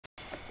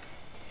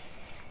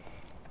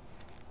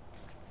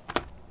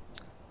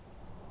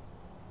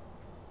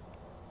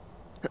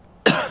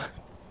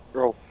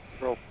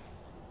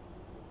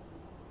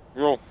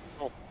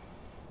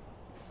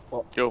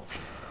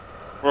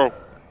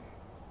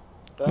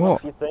What?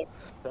 Off your thing.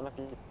 Turn off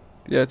your...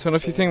 Yeah, turn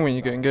off your thing when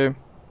you get in game.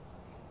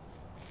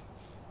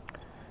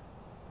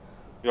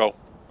 Yo.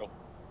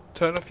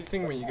 Turn off your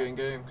thing when you get in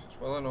game, 'cause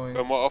it's well annoying.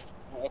 Turn what off?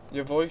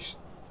 Your voice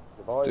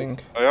thing.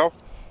 I have.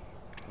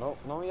 No,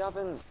 you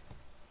haven't.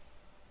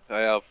 I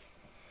have.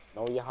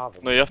 No, you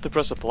haven't. No, you have to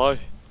press apply.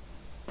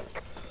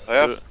 I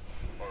have.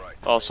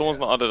 Oh, someone's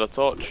not added a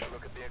torch.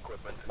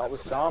 That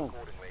was Sam.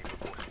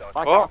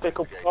 I What? can't pick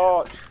up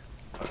torch.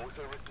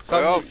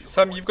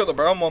 Sam, you've got the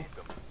brown one.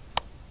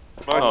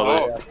 Mine's Oh,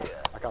 not.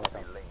 I can't.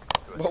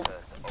 Well,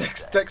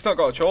 Dex not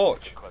got a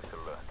torch.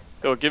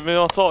 Yo, give me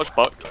my torch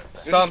back.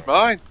 This Sam, is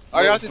mine.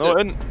 I added No,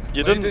 it.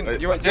 you No,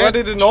 didn't. You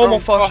added a normal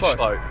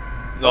flashlight.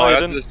 No, I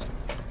added it.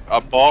 I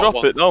bought Drop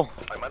one. it, no.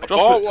 I Drop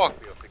bought it. one.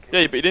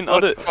 Yeah, but you didn't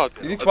add it. God,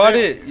 You need to add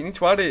it. You need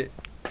to add it.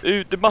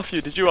 Who did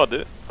Matthew? Did you add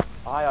it?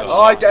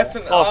 I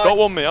definitely. Oh, I've got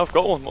one, mate. I've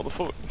got one. What the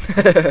fuck?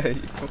 You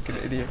fucking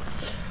idiot.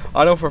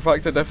 I know for a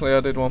fact I definitely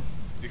added one.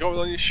 You got one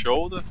on your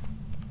shoulder.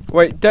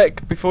 Wait,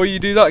 Deck, before you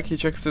do that, can you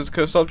check if there's a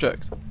cursed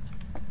object?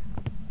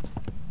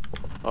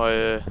 I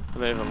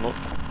didn't even look.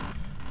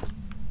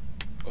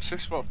 What's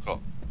this one I've got?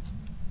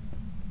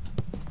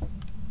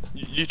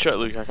 You check,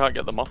 Luke. I can't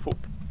get the map up.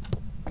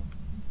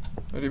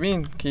 What do you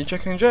mean? Can you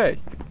check on Jay?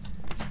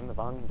 In the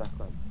van,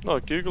 Declan. No,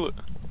 Google it.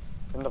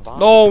 In the van.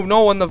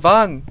 No, on the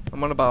van.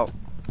 I'm on about.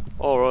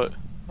 Alright.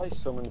 I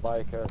summoned by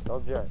a cursed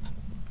object.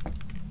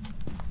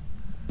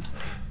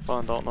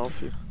 Find out now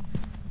for you.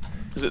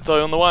 Does it tell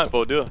you on the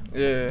whiteboard, yeah?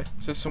 Yeah, it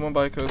says someone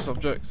by a cursed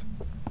object.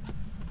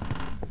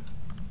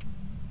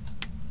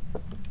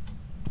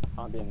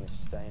 Can't be in this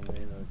stain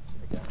room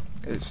again.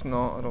 It's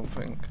not, I don't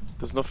think.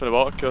 There's nothing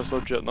about a cursed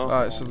object now.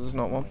 Alright, so there's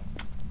not one.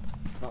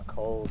 It's not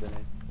cold, is it?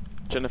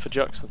 Jennifer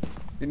Jackson.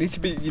 You need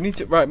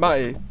to, right,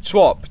 Matty,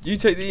 swap. You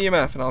take the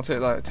EMF and I'll take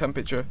like a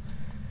temperature.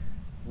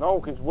 No,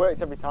 because it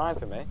works every time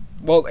for me.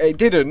 Well, it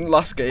didn't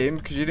last game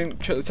because you didn't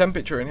check the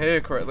temperature in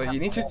here correctly. You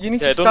need to Yeah, to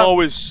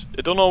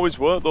it don't always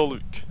work though,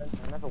 Luke.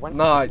 I never went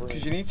Nah, to the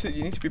because room.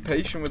 you need to be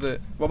patient with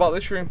it. What about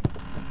this room?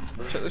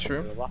 Check this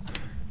room.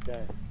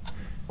 Okay.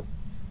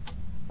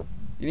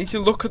 You need to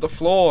look at the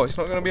floor. It's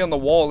not going to be on the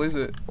wall, is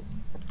it?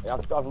 Yeah,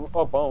 I've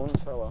bones,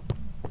 hello.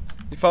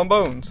 You found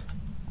bones?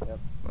 Yep.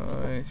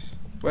 Nice.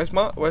 Where's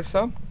Matt? Where's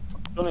Sam?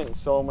 I've done it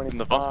so many In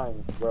the van.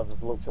 times where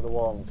I've looked at the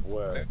wall and it's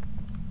worked.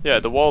 Yeah,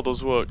 the wall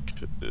does work.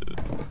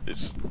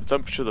 It's the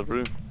temperature of the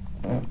room.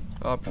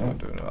 I prefer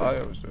doing it. I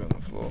always do it on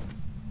the floor.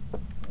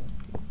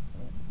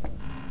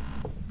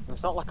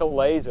 It's not like a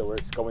laser where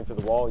it's going to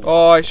the wall. You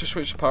Oh, I should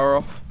switch the power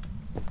off.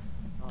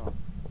 Oh,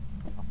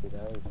 happy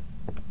days.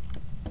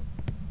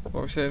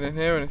 What are we saying in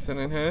here? Anything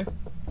in here?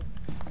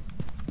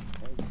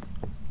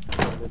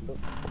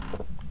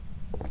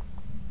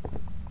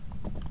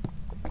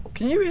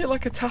 Can you hear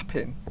like a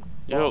tapping?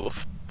 Yeah, what the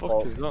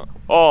fuck is that?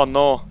 Oh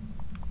no.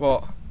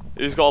 What?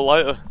 Who's got a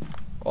lighter?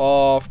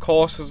 Oh, of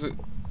course. Is it?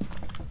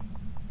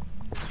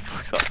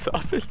 Fuck's that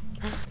tapping?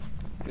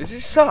 Is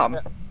it Sam?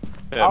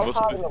 Yeah, I'll it must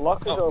hide be. in the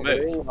lockers Oh, over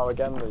mate. here now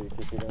again, Luke,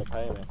 if you're going to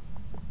pay me.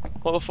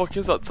 What the fuck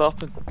is that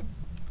tapping?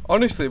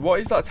 Honestly, what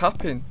is that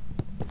tapping?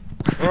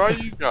 Where are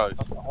you guys?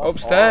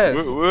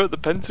 Upstairs. We're at the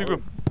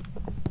pentagram.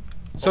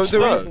 So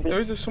Upstairs? there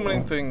is a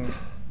summoning thing.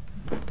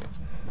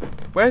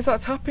 Where's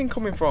that tapping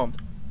coming from?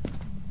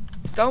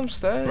 It's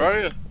downstairs. Where are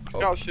you? I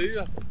can't see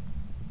you.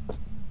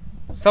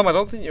 Sam, I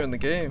don't think you're in the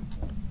game.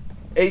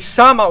 It's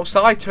Sam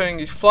outside turning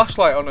his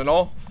flashlight on and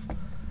off.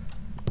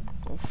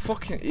 Oh,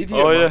 fucking idiot.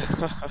 Oh man.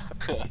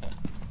 yeah.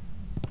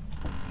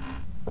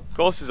 Of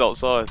course he's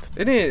outside.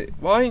 Innit?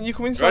 Why ain't you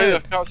come Where are you? I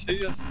inside? can't see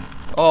you.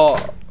 Oh,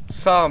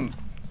 Sam.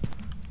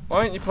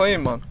 Why ain't you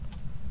playing, man?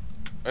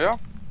 Are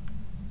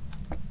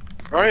you?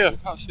 Where are you? I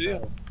can't see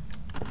you.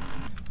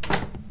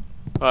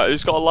 Right,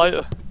 who's got a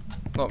lighter?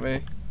 Not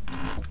me.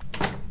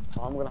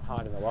 I'm going to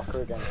hide in the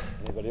locker again.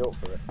 Anybody up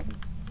for it?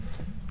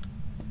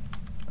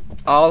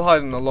 I'll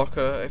hide in the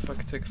locker if I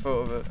can take a photo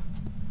of it.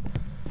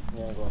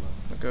 Yeah, go on then.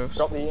 The ghost.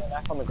 Drop the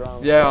EMF on the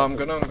ground. Yeah, I'm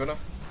gonna.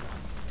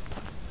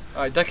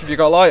 Alright, Deck, have you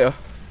got a lighter?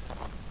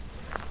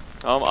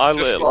 I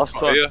lit it last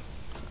time. Here.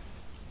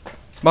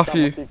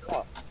 Matthew.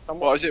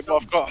 What is it?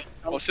 What I've got?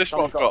 What's this?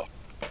 What I've got?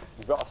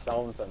 You've got a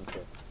sound sensor.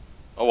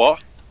 A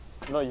what?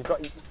 No, you've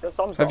got.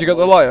 Sam's Have you got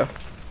the lighter?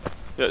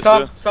 Yeah,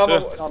 Sam,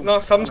 sir. no,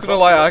 Sam's gonna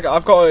light.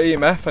 I've got an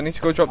EMF. I need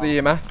to go drop the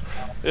EMF.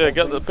 Yeah,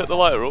 pick the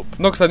lighter up.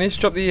 No, because I need to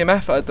drop the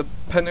EMF at the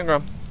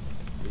pentagram.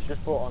 He's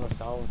just put on a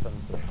sound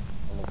sensor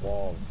on the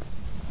wall.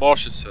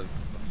 Motion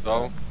sensor.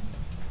 So,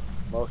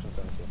 Motion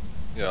sensor.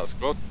 yeah, that's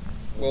good.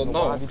 Well,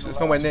 no, because it's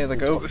nowhere near the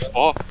What ghost. the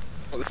for?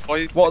 What the for?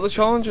 What are the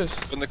challenges?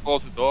 When they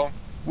close the door.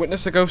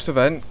 Witness a ghost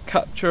event,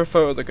 capture a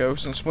photo of the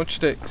ghost, and smudge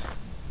sticks.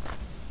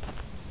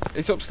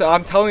 It's upstairs.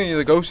 I'm telling you,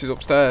 the ghost is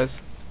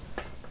upstairs.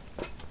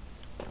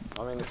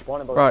 I mean, it's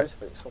one about Right. this,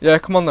 but it's Yeah,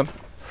 come on then.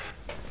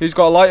 Who's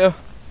got a lighter?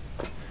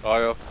 Oh,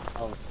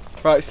 yeah.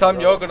 Right, Sam,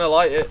 you're gonna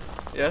light it.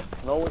 Yeah.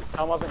 No,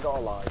 Sam hasn't got a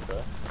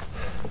lighter.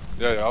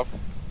 Yeah, you have.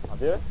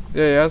 Have you?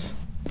 Yeah, he has.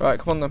 Right,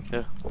 come on then.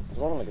 There's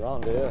one on the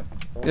ground here.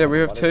 Yeah, we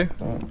have two.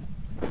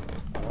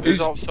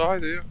 Who's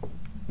outside here?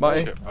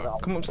 Matty, Shit, man.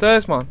 come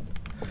upstairs, man.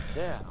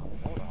 Yeah,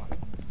 hold on.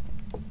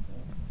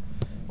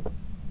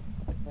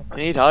 I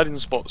need hiding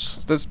spots.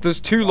 There's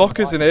 2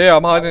 lockers in here.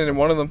 I'm hiding in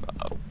one of them.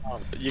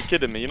 You're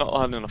kidding me? You're not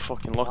hiding in a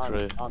fucking locker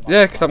here.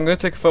 Yeah, because I'm gonna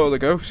take a photo of the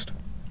ghost.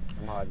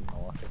 I'm hiding in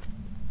my locker.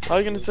 How are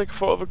you gonna take a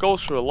photo of a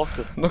ghost through a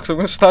locker? No, 'cause I'm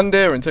gonna stand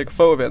here and take a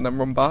photo of it and then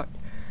run back.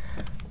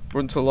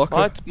 Run to the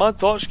locker. My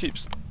torch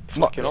keeps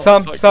flicking off. Sam,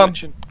 It's like Sam,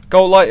 glitching.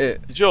 go light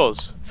it. It's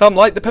yours. Sam,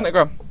 light the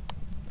pentagram.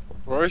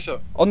 Where is it?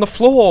 On the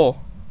floor.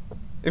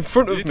 In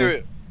front of You me. do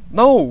it.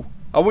 No,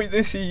 I want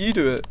to see you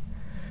do it.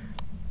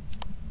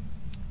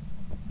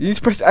 You need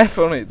to press F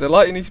on it. The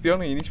lighting needs to be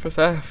on it. You need to press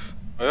F.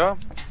 Oh yeah.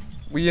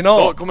 Well, you're not.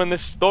 Don't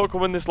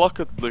come in this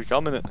locker, Luke.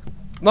 I'm in it.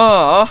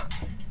 Nah.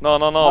 No,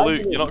 Why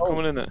Luke. do you You're not know?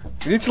 coming in it.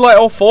 You need to light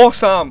all 4,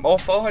 Sam. All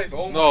 5.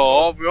 Oh my No,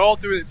 God. we're all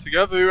doing it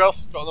together. Who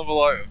else has got another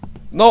lighter?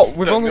 No,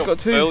 we've Set only me up got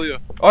 2. Earlier.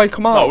 Alright,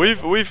 come No,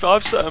 on.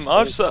 I've set him.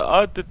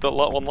 I did that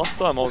one last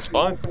time. I was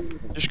fine. You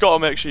just gotta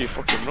make sure you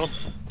fucking run.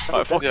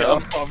 Right, fuck Yeah, it.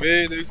 that's what I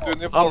mean. Who's doing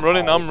the other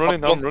I'm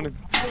ones? running.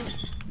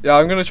 Yeah,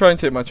 I'm gonna try and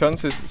take my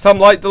chances. Sam,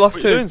 light the last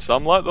What are you 2. doing,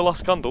 Sam? Light the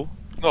last candle.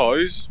 No,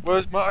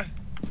 where's Matty?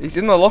 He's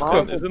in the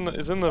locker. He's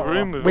in the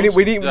room with We us.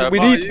 need, Yeah, we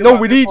Matty, need, you no,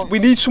 light we the need, ones. we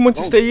need someone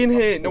to stay in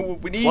here. No,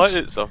 we need. Light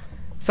it, Sam.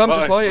 Sam, just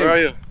Matty, light where are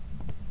it. you?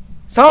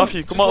 Sam,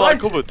 Matthew, come just out of light that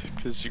it. cupboard,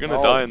 because you're gonna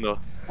Oh. die in there.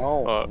 No,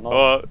 Alright, no.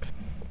 alright.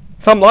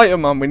 Sam, light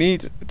him, man. We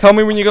need. Tell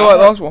me when you go like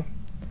the last one.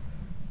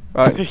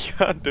 Right. You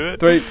can't do it.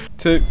 3,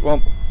 2,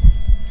 1.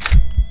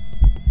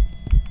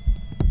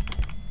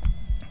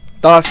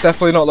 That's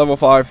definitely not level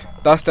 5.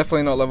 That's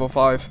definitely not level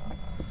 5.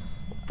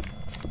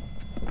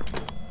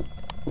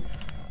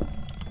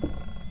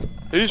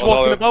 Who's Oh,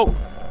 walking no. about?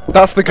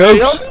 That's the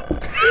ghost.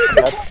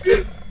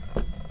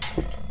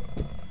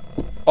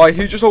 Oi,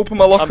 who just opened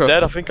my I'm locker?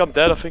 dead. I think I'm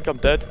dead.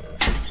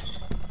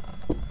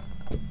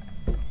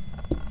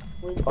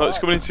 Oh, it's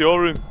coming into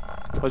your room.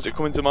 Or is it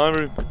coming to my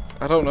room?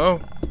 I don't know.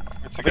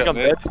 It's I think I'm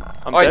dead.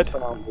 I'm Oi. dead.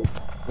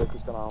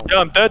 Yeah,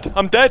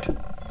 I'm dead.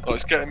 Oh,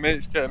 it's getting me.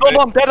 It's getting No, me.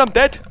 I'm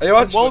dead. Are you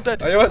I'm actually? well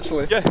dead. Are you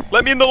actually? Yeah,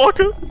 let me in the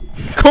locker.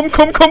 Come.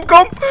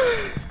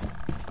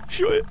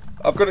 Shoot it.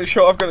 I've got it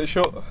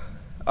shut.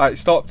 Alright,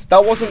 stopped.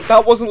 That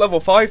wasn't level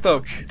 5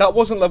 though. That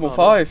wasn't level No, no.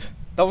 5.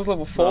 That was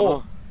level 4.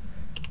 No.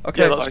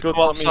 Okay. Yeah, that's Right, good.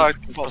 come Let me outside.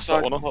 Come press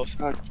outside. that one Come off.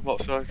 outside. Come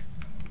outside.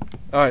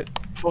 Alright.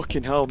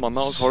 Fucking hell, man, that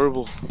was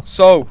horrible.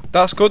 So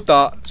that's good.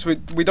 So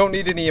we don't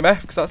need an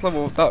EMF because that's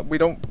level we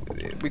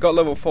got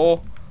level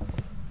 4.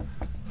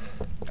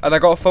 And I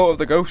got a photo of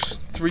the ghost.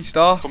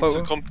 3-star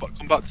photo. Come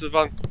back to the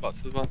van. Come back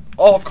to the van.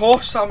 Oh, of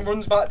course. Sam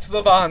runs back to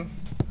the van.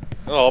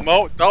 No, I'm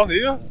out down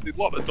here. They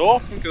locked the door.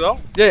 Can get out.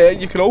 Yeah,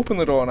 you can open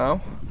the door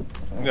now.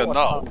 Yeah,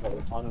 now.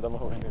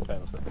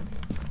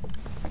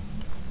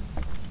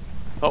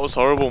 That was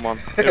horrible, man.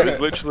 It was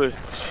literally.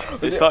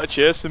 It started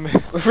chasing me.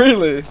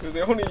 Really? Was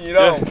it hunting you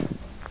down?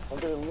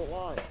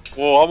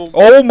 Whoa, I'm.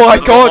 Oh my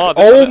god!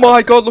 mad, Oh isn't it?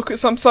 my god! Look at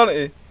Sam's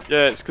sanity.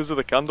 Yeah, it's because of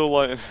the candle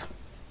lighting.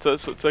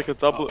 Take a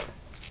tablet.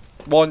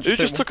 One. Who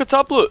just one. took a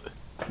tablet?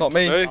 Not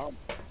me. Hey,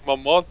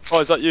 come on. Oh,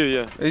 is that you?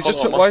 Yeah. He Oh, just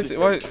no, took. Why is Matthew.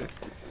 it? Why?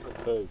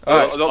 I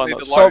Alright. don't need the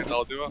that's light fine.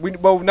 now, do I?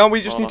 Well, now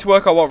we just Oh, need no. to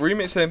work out what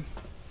room it's in.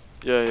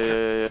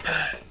 Yeah.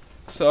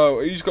 So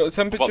who's got the What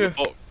the temperature?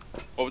 book?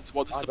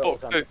 What does the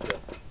book do?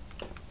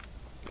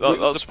 That, What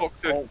does that's the book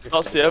do?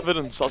 that's the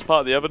evidence. That's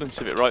part of the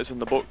evidence if it writes in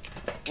the book.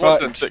 What Right.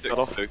 do them Tick sticks that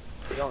off. do?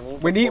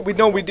 We need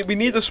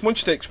the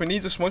smudge sticks. We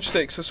need the smudge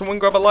sticks. So someone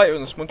grab a lighter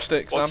and the smudge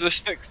sticks. What do Sam. the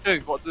sticks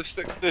do? What do the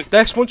sticks do?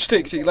 They're smudge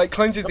sticks. It like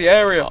cleanses the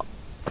area.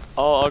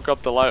 I'll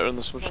grab the lighter and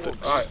the smudge sticks.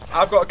 Alright,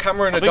 I've got a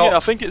camera and a I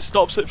dot. think it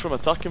stops it from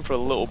attacking for a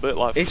little bit,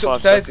 like It's 5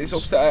 upstairs. seconds.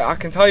 It's upstairs. I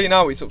can tell you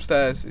now. It's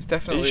upstairs. It's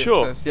definitely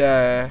sure? upstairs.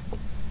 Yeah.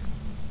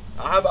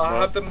 I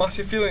have the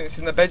massive feeling it's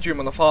in the bedroom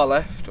on the far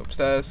left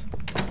upstairs.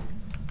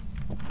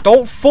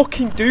 Don't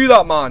fucking do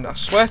that, man! I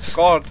swear to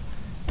God,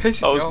 pisses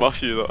That me was off.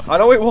 Matthew, though. I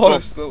know it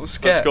was. That was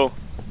scared. Let's go.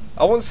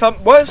 I want Sam.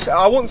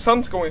 I want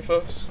Sam to go in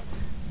first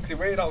because he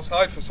waited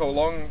outside for so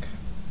long.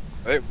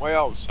 Hey, way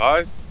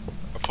outside.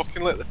 I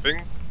fucking lit the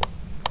thing.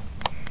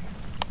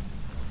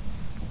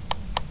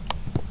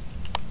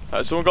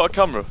 Alright, someone got a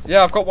camera?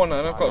 Yeah, I've got one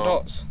and I've got Oh.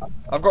 dots.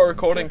 I've got a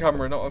recording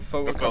camera, not a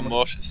photo I've got a camera.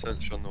 motion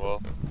sensor on the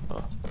wall.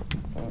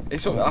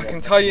 It's up, I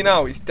can tell you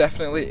now. It's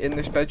definitely in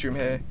this bedroom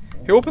here.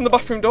 Who opened the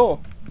bathroom door?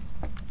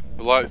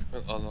 The lights.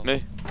 Oh no.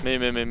 Me.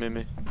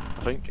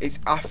 I think. It's.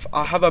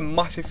 I have a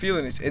massive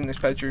feeling it's in this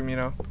bedroom. You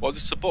know. What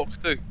does the book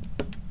do?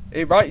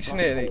 It writes in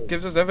it. It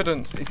gives us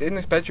evidence. It's in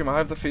this bedroom. I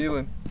have the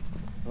feeling.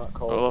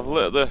 Well, I've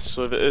lit this,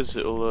 so if it is,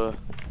 it'll.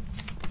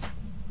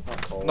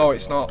 No,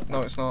 it's not.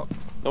 No, it's not.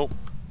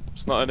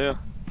 It's not in here.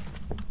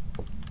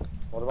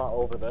 What about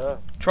over there?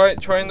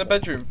 Try in the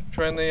bedroom.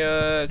 Try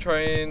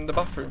in the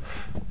bathroom.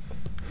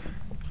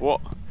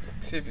 What?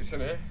 See if it's in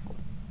here.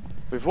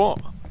 With what?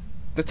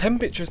 The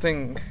temperature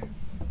thing.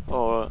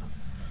 Oh,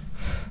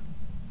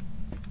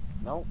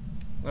 No.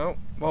 No.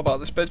 What about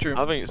this bedroom?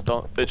 I think it's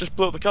done. It just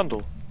blew up the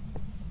candle.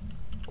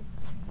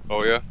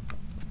 Oh yeah.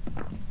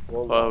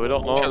 We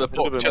don't know. Check the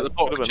book. Could've Check the been-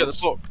 book. could've Check been the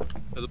us. book.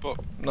 Check the book.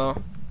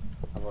 No.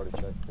 I've already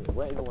checked it.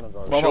 Wait, either one of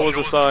those. What Show about- us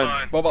a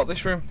sign. What about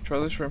this room? Try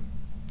this room.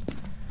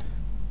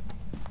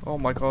 Oh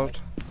my God.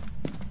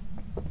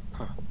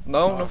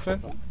 No,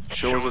 nothing.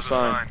 Show us a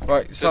sign.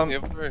 Right, In Sam, the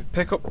other room.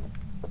 pick up.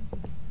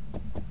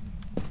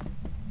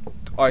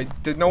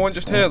 Did no one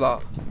just hear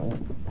that?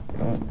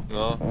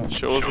 No.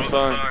 Show us a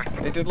sign.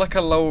 It did like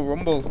a low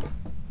rumble.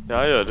 Yeah,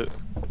 I heard it.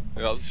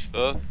 Yeah, that was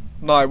upstairs.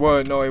 No, it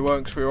weren't. No, it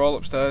weren't, because we were all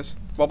upstairs.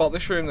 What about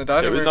this room, the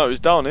dining room? No, it was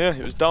down here.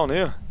 It was down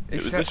here. It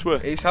was this way.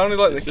 It sounded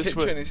like It's the this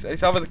way. kitchen.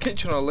 It's either the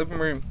kitchen or the living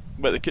room.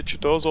 Wait, the kitchen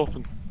door's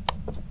open.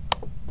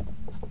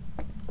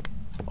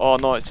 Oh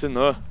no, it's in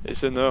there.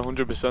 It's in there,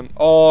 100%.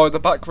 Oh, the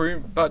back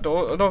room, back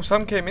door. Oh, no,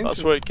 Sam came into.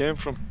 That's where it came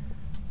from.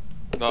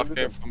 No, it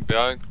came from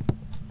behind.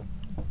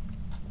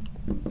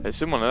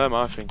 It's in one of them,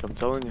 I think. I'm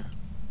telling you.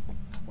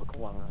 Well,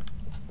 come on, man.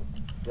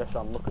 Yes,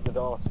 Sam, look at the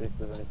door, see if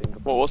there's anything.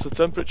 What's the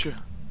temperature?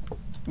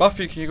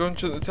 Matthew, can you go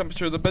into the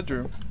temperature of the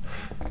bedroom?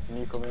 Can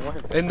you come in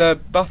with me? In the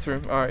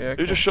bathroom. Alright, yeah.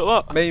 Who just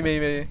shut that? Me.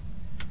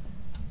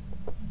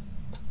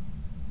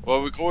 Where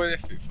are we going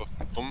if it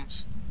fucking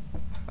comes?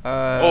 I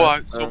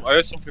I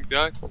heard something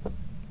behind.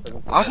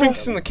 think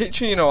it's in the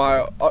kitchen. You know,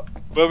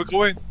 Where are we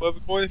going? Where are we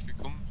going if it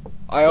comes?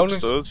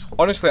 Upstairs.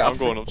 honestly, I'm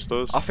going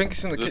upstairs. I think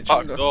it's in the The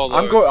kitchen. back door,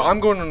 I'm though,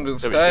 I'm going under the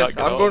Yeah, but you can't stairs.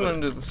 get I'm out going of it.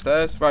 under the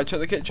stairs. Right, check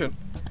the kitchen.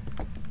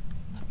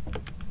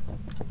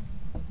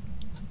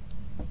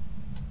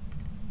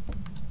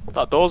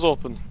 That door's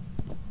open.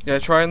 Yeah,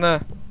 try in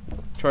there.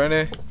 Try in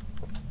here.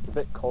 It's a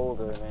bit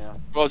colder in here.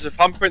 Well, there's a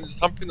handprint. There's a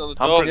handprint on the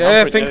door. Handprint. Yeah,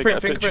 yeah,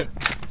 fingerprint, get a fingerprint.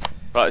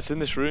 Right, it's in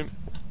this room.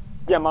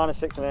 Yeah,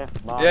 -6 in here.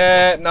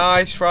 Yeah,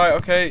 nice. Right,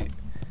 okay.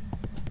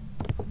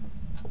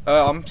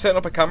 I'm setting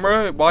up a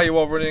camera. Why are you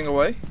all running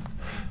away?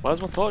 Why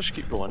does my torch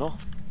keep going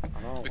off? I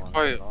know, Be man.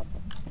 quiet.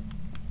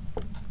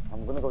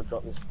 I'm gonna go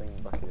drop this thing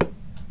back here.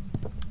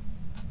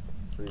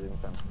 Freezing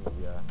temperature,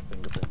 yeah.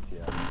 Fingerprints,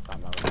 yeah.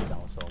 Can't narrow it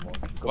down so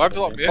much. Why have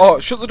you locked me in? Oh,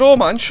 shut the door,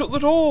 man. Shut the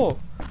door.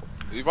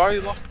 Why are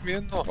you locking me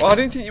in though? Oh, I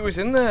didn't think you was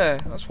in there.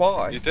 That's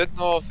why. You did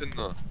know I was in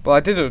there. Well, I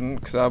didn't,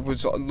 because I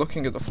was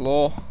looking at the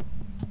floor.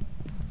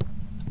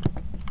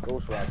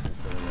 Ghost writing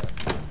still,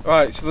 yeah.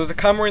 Right, so there's a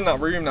camera in that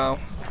room now.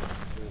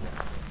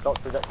 Dot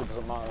projector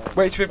doesn't matter.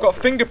 Wait, so we've got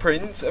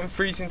fingerprints and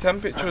freezing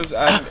temperatures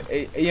and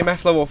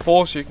EMF level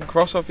 4, so you can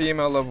cross off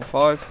EMF level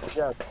 5.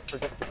 Yeah,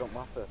 projector don't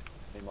matter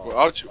anymore.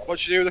 Well,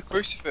 what'd you do with the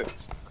crucifix?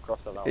 Cross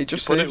that out. It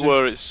just Put it saves you.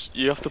 where it's.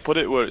 You have to put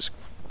it where it's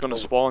gonna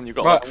spawn. You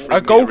got Right, like a 3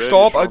 meter ghost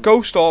orb. radius A round.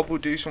 ghost orb will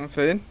do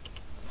something.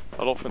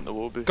 I don't think there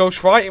will be.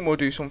 Ghost writing will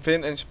do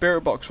something, and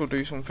spirit box will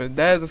do something.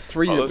 They're the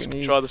three that Let's we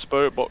need. try the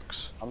spirit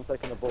box. I'm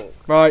taking a book.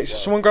 Right, so Yeah.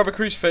 someone grab a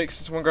crucifix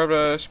and someone grab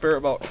a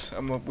spirit box,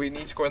 and we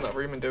need to go in that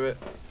room and do it.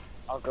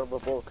 I'll grab a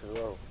book as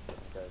well.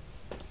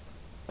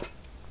 Okay.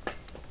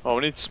 Oh,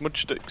 we need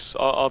smudge sticks.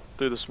 I'll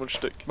do the smudge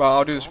stick. Right,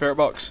 I'll do the spirit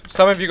box.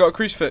 Sam, have you got a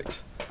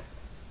crucifix?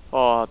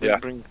 Oh, I didn't Yeah.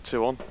 bring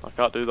 2 on. I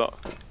can't do that.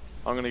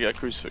 I'm gonna get a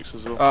crucifix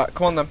as well. Alright,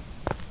 come on then.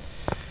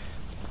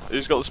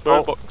 Who's got the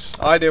spirit box?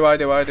 I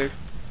do.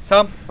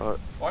 Sam? Right.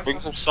 Why Bring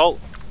Sam? some salt.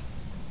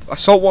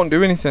 Assault won't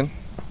do anything.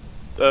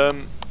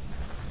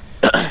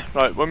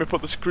 Right, when we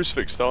put this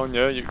crucifix down,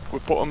 yeah, we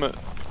put them at.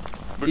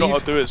 We Eve-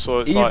 gotta do it so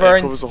it's Eve like are it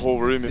in- covers the whole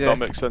room, if yeah. that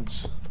makes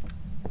sense.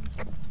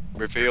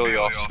 Reveal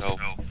yourself.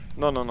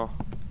 No.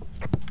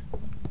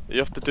 You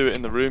have to do it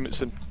in the room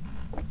it's in.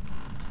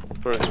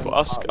 First, but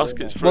ask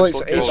its first. Well, it's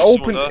location.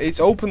 open. Someone there. It's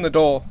open the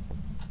door.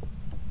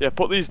 Yeah,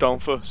 put these down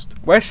first.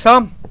 Where's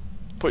Sam?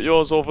 Put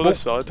yours over Well-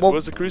 this side. well,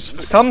 Where's the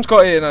crucifix? Sam's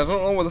got it, and I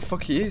don't know where the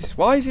fuck he is.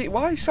 Why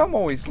is Sam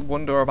always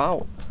wander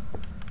about?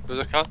 There's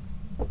a can.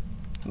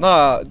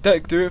 Nah,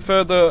 Dick, do it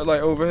further,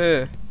 like over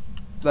here,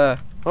 there,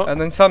 Huh? and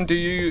then Sam, do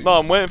you? No,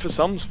 I'm waiting for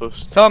Sam's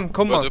first. Sam,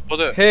 come Where on. do I put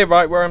it? Here,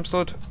 right where I'm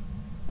stood.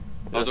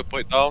 How do I put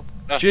it down?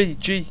 Yeah. G.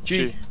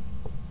 G.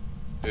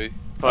 Right,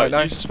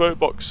 Right, use the spirit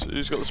box.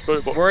 Who's got the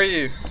spirit box? Where are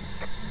you?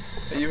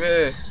 Are you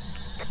here?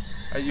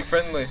 Are you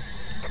friendly?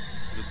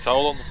 There's a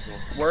towel on the floor.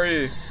 Where are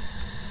you?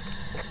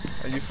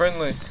 Are you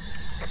friendly?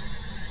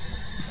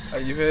 Are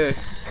you here?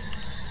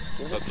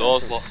 The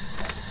door's locked.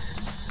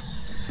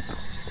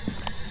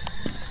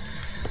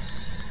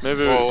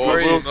 Maybe Whoa, where are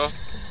what's you? in there?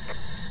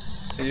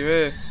 Are you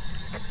here?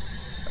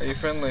 Are you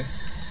friendly?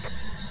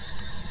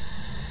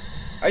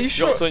 Are you You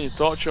sure? gotta turn your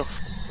torch off,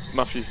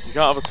 Matthew. You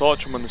can't have a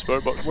torch on when the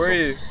spirit box is Where are on.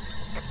 you? You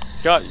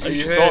can't Are use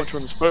you your here? torch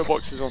when the spirit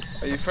box is on.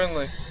 Are you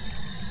friendly?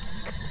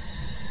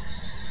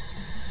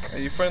 Are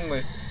you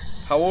friendly?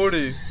 How old are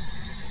you?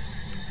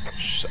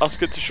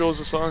 Ask it to show us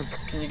a sign.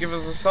 Can you give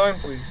us a sign,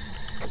 please?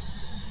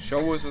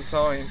 Show us a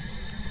sign.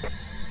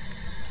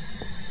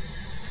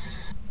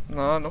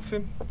 Nah,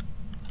 nothing.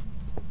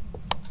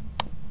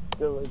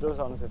 Still, it does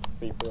answer if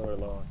people are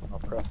alone, or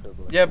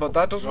preferably. Yeah, but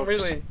that doesn't No,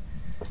 really.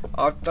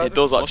 It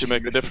does actually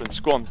make a difference.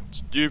 Go on,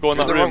 you go in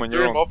that room when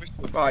you're on.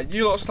 Obviously. Right,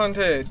 you lot stand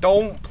here.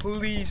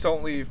 Please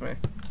don't leave me.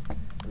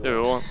 Yeah,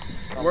 we won't.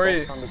 Where are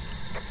you?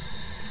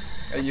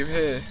 Are you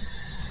here?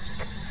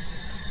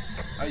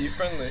 Are you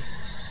friendly?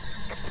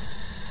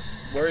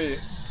 Where are you?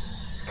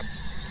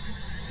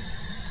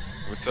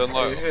 We turn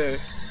Are you light. here?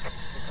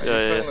 Are Yeah, you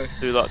yeah, friendly?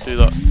 do that, do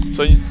that.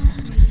 So you,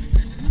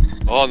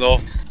 Oh no.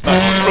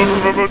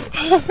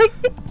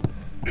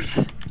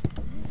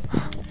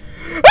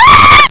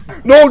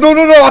 No!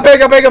 I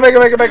beg!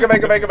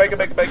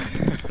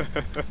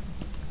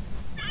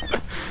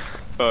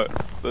 Right,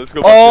 let's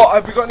go back Oh, in.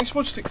 have we got any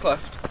smudge sticks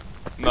left?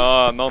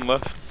 Nah, none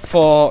left.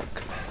 Fuck.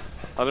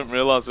 I didn't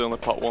realise I only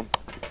packed one.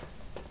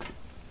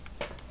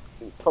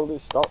 Probably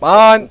stop.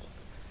 Man!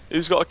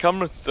 Who's got a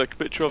camera to take a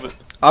picture of it?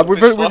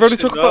 We've already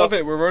took a photo of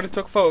it. We've already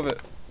took a photo of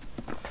it.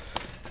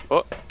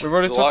 What? We've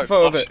already took a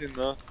photo of it.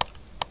 There.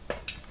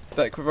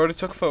 Dick, we've already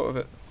took a photo of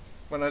it.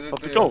 When I did Of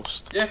the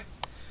ghost? Yeah.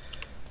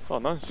 Oh,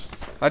 nice.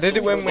 I did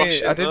it when Someone we.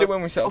 flashed I it did there. it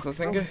when we set off the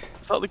thingy.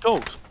 Is that the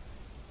ghost?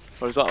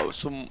 Or is that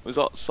some? Is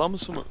that Sam or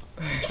something?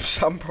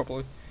 Sam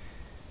probably.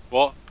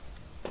 What?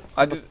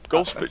 I did.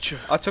 Ghost picture.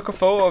 I took a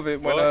photo of it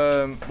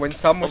when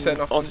Sam was setting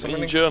off the On your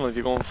summoning. journal, have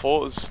you gone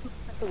photos?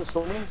 The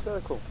summoning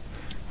circle.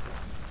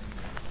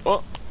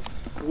 What?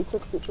 We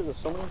took a picture of the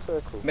summoning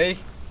circle. Me.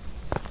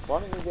 Why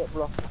don't you get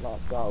blocked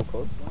like that, of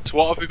course? So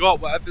what have we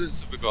got? What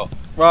evidence have we got?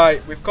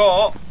 Right, we've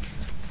got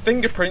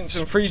fingerprints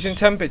and freezing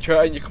temperature,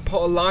 and you can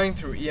put a line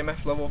through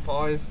EMF level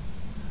 5.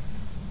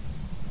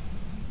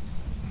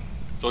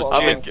 So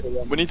I think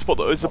we need to put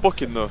the. Is the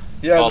book in though?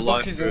 Yeah, Oh, the line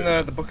book is through in it.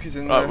 there. The book is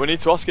in Right, there. we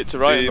need to ask it to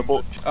write in the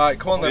book. Alright,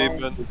 come on then.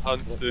 Demon,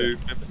 hand to mimic.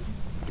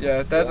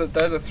 Yeah, they're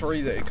the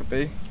 3 that it could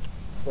be.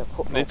 Yeah,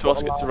 We need to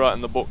ask it to write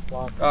in the book.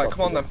 Alright,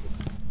 come on then.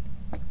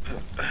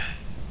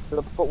 Should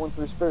I put one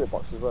through the spirit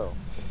box as well?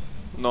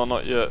 No,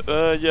 not yet.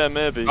 Yeah,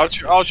 maybe. I'll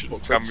just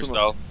put Put cameras some-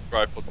 down.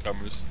 Right, put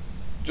cameras.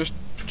 Just.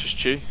 Just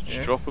G. Just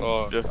Yeah. drop them.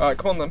 Oh. Yeah. Alright,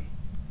 come on then.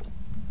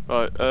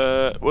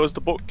 Right. Where's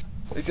the book?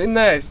 It's in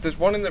there. There's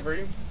one in the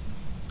room.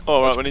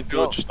 Oh right, we need to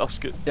go Oh. just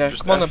ask it. Yeah,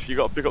 just come on F. You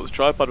got to pick up the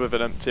tripod with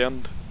an empty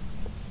hand.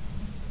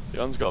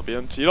 Your hand's got to be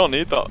empty. You don't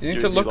need that. You need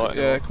to look. like,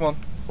 Yeah, come on.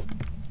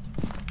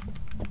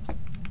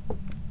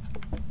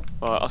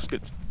 Alright, ask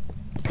it.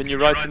 Can you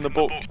write in the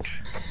book?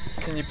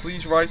 Can you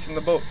please write in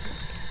the book?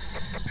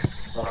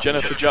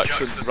 Jennifer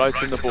Jackson,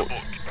 write in the book.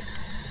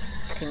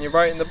 Can you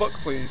write in the book,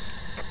 please?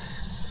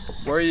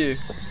 Where are you?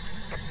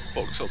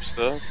 Box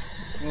upstairs.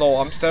 No,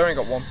 I'm staring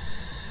at one.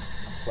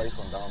 Place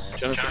one down here.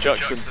 Jennifer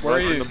Jackson, Where are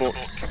write in you? the book.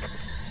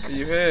 Are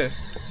you here?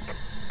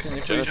 Can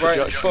you please Jennifer write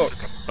in this Jackson.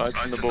 book?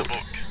 Write in the book.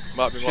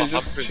 Might be She more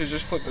just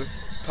handprint. flipped the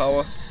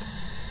power.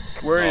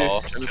 Where are you?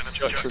 Oh, Jennifer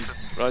Jackson,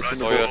 write in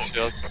the oh book. yeah, she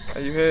has.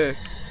 Are you here?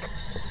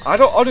 I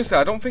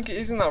don't think it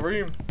is in that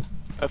room.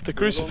 If the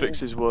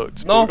crucifixes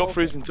worked, No. we've got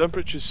freezing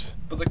temperatures.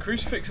 But the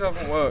crucifix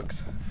haven't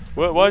worked.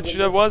 Why is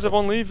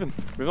everyone leaving?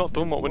 We've not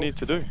done what we need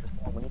to do.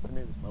 We need to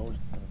move this mouse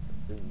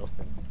and do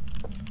nothing.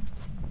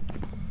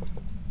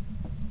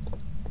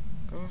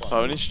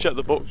 Alright, we need to check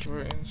the book.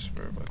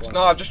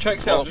 No, I've just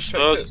checked it. One I've just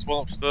upstairs. checked There's it.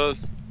 one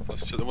upstairs.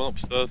 Let's check the one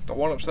upstairs. The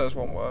one upstairs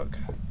won't work.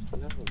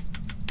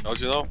 How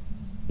do you know?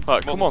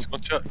 Alright, come on. Let's go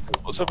check.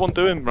 What's everyone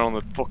doing round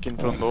the fucking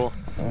front door?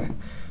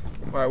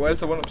 Right, where's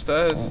the one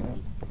upstairs?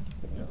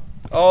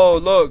 Oh,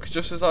 look,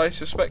 just as I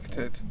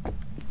suspected.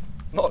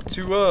 Not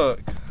to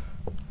work.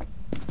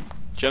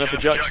 Jennifer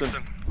Jackson,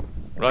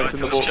 write in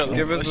the Let's book. check the,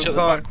 Give us let's the check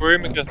sign. the back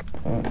room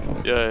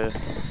again. Yeah.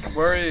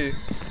 Where are you?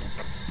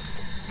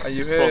 Are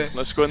you Come here? on,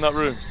 let's go in that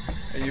room.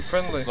 Are you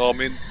friendly? No, I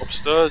mean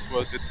upstairs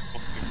where I did the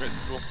fucking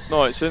ritual.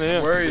 No, it's in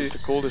here. Where are 'cause you? It's the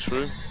coldest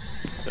room.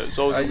 It's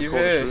always Are in the you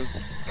coldest here? room.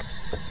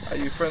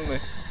 Are you friendly?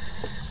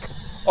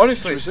 Should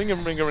Honestly, we sing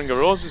Ring a Ring a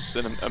Roses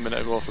in a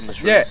minute ago from this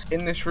room? yeah,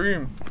 in this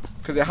room.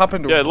 Because it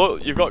happened. Yeah,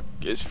 look, you've got.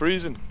 It's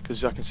freezing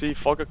because I can see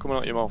fogger coming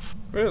out your mouth.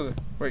 Really?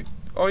 Wait.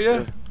 Oh,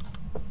 yeah.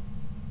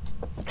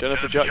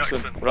 Jennifer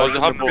Jackson, Oh, write there's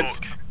in a the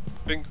book.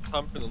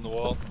 handprint on the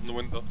wall, on the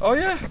window. Oh,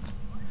 yeah.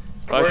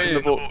 Where Write are in the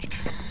you? book.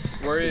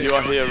 Where are you? You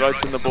are here.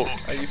 Write in the book.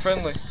 Are you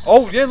friendly?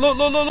 Oh, yeah, look.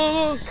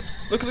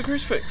 Look at the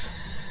crucifix.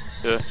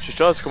 Yeah, she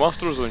tried to come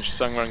after us when she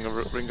sang Ring a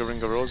Ring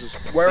a Roses.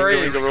 Where are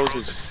you? Ring a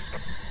Roses.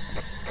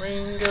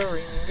 Ringa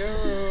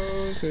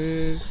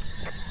roses.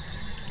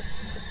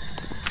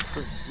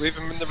 Leave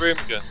him in the room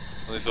again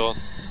on his own.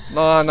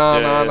 No.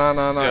 Yeah.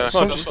 No,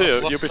 Some- just here.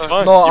 You'll be Last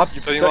fine. No,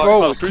 You've I- taken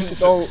Bro, out the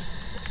crucifix. no.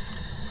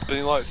 Then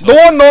he likes No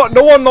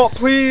one not,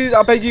 please.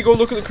 I beg you, go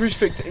look at the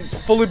crucifix. It's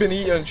fully been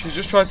eaten. She's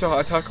just tried to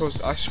attack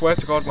us. I swear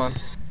to God, man.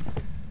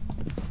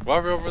 Why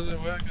are we over there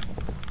again?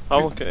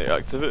 I'm looking at your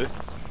activity.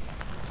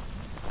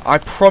 I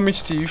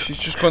promise to you, she's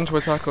just gone to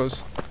attack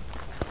us.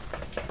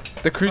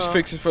 The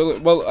crucifix is for.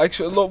 Well,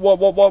 actually, look.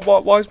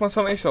 What? Why is my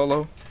sanity so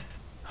low?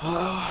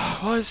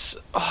 Why is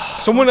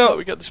Someone why else. can't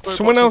we get the spirit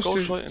Someone box else and do.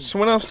 ghost lighting?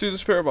 Someone else do the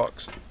spirit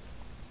box.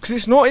 Cause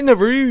it's not in the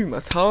room.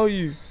 I tell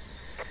you.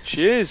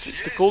 She is.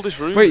 It's the coldest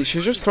room. Wait,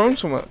 she's just thrown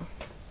somewhere.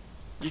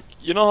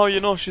 You know how you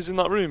know she's in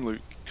that room,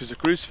 Luke? Because the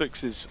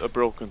crucifixes are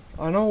broken.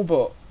 I know,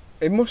 but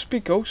it must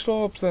be ghost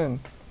orbs then.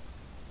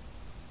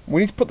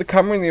 We need to put the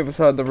camera in the other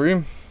side of the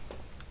room.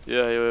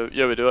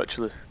 Yeah, we do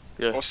actually.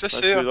 Yeah. What's this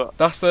let's here? do that.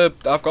 That's the.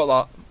 I've got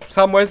that.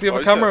 Sam, where's the What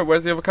other is camera? it?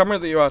 Where's the other camera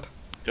that you had?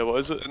 Yeah, what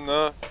is it? In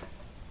there.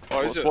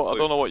 What is What's it? what? I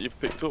don't know what you've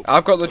picked up.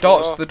 I've got the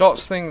dots. Oh. The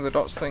dots thing. The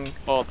dots thing.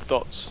 Oh, the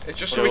dots. It's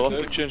just Yeah, so we we'll can.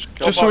 have to change the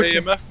What Just camera. so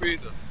about we can-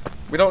 EMF reader?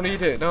 We don't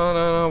need it.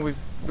 No. We've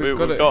We've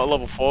got it. got a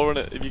level 4 in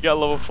it. If you get a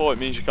level 4, it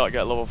means you can't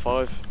get a level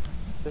 5.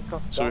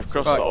 So we've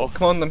crossed that Right, off.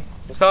 come on then.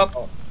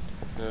 Stop.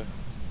 Yeah.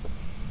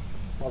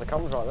 Oh, the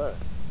camera's right there.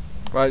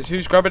 Right,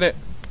 who's grabbing it?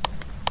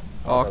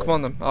 Oh, come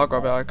on then. I'll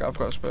grab it. I've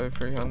got a spare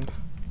free hand.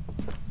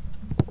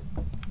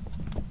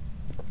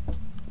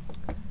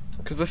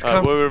 Because this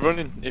Where we're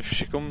running, if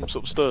she comes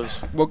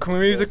upstairs. Well, can we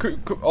move the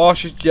oh,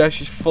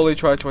 she's fully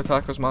tried to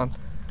attack us, man.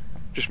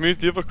 Just move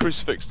the other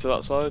crucifix to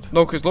that side.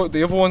 No, because look,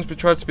 the other one's been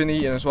tried to been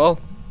eaten as well.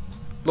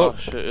 Look, Oh,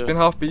 shit, it's yeah. been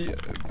half beat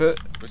a bit.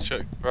 Let's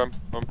check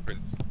handprint.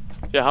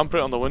 Yeah,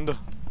 handprint on the window.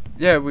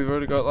 Yeah, we've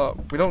already got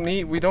that. We don't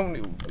need, it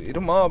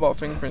don't matter about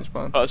fingerprints,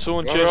 man. Alright,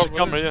 someone Right, change right, the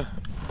camera, yeah.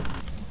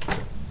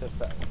 Just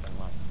better than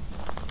mine.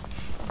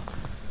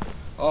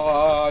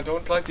 Oh, I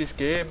don't like this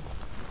game.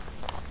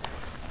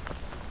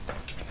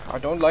 I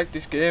don't like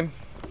this game.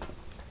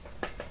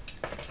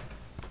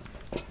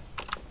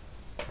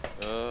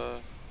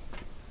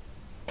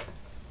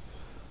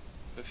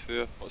 This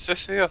here. What's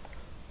this here?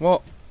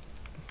 What?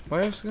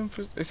 Why is it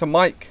for? It's a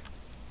mic.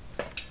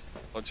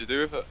 What'd you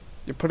do with it?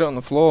 You put it on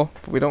the floor,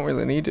 but we don't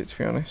really need it, to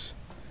be honest.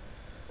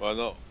 Why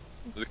not?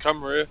 There's a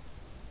camera here.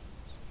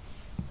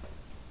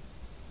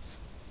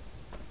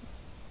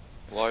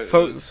 Light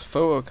It's a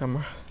photo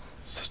camera.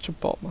 Such a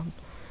bot, man.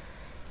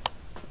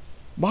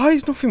 Why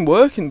is nothing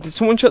working? Did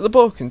someone check the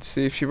book and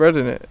see if she wrote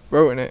in it?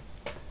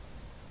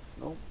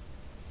 No.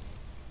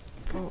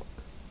 Fuck.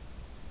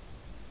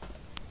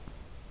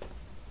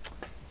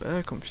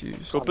 Very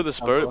confused. Go up at the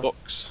spirit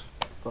box.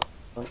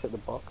 Don't hit the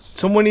box.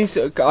 Someone needs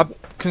to.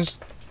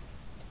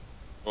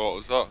 What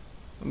was that?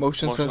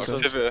 Motion Motion sensor.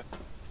 sensor. Activity.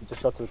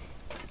 Just shut it.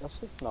 That's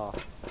it. Nah.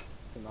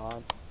 Nah.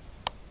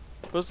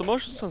 Where's the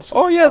motion sensor?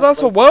 Oh yeah,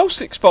 that's a well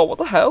sick spot. What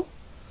the hell?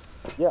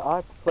 Yeah,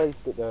 I placed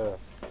it there.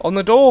 On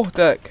the door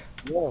deck.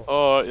 Yeah.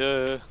 Oh,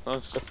 yeah,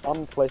 nice. The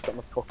stand placed it on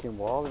the fucking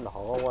wall in the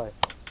hallway.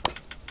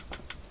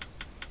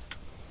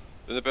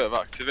 There's a bit of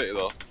activity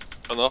though.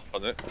 Turn off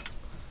on it.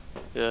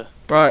 Yeah.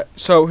 Right.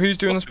 So who's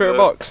doing the spirit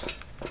box?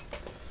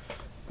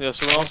 Yeah,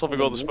 someone else have a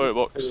go at the spirit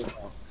box. Come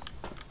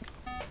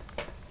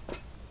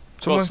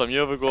on, Someone. Sam, you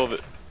have a go of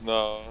it.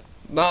 No.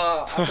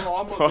 Nah,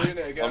 I'm not doing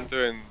it I'm again.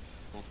 doing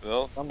something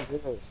else. Sam, do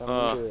it. Sam,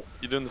 Ah. do it.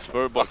 You're doing the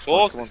spirit My box. man,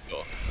 clothes come on. and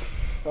stuff.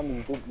 Sam,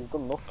 you've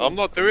done nothing. I'm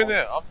not doing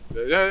it.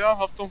 Yeah,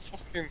 I've done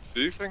fucking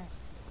few things.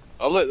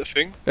 I lit the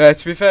thing. Yeah,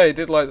 to be fair, he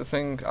did like the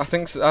thing. I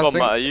think. Come on,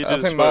 Matty, you do I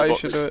the think spirit Matty box.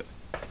 should do it.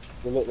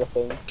 You lit the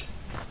thing.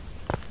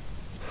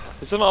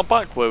 Is there not a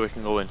back way we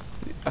can go in?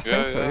 I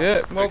think so.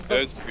 Yeah. Well, Takes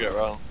ages to get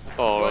around.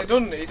 Oh, well, right.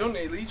 he doesn't.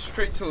 He leads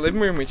straight to the living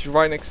room, which is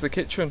right next to the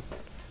kitchen.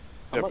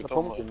 I'm Yeah, at the but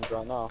don't pumpkins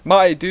right now.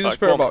 Matty, do the Right,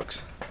 spirit come on.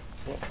 box.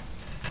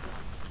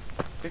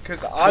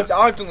 Because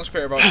I've done the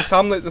spirit box.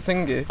 Sam lit the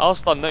thingy. I'll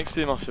stand next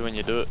to you, Matthew, when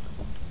you do it.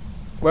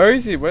 Where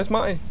is he? Where's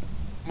Matty?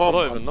 Come I on,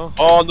 don't man. even know.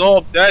 Oh no,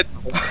 I'm dead.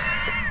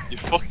 You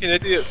fucking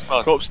idiots,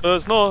 man. Go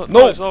upstairs. No,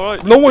 No, it's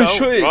alright. No one Get out.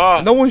 shut it.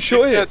 Ah, No one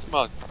shut it. Dickheads,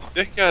 man.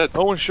 Dickheads.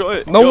 No one shut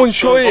it. No You're one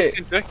shut it.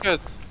 fucking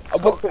dickheads. How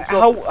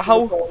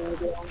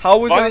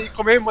was Why that? didn't you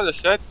come in when I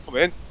said come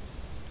in?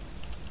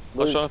 I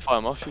was trying to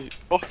find Matthew.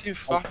 Fucking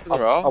faffing I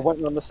around.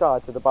 went on the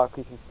side to the back,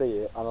 you can see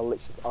it, and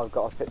I've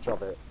got a picture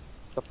of it.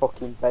 The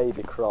fucking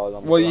baby crawling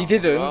on the Well, you ground.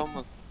 didn't. Around,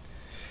 man.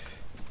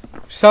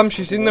 Sam,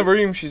 she's in the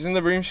room. She's in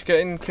the room. She's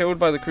getting killed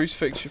by the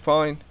crucifix. You're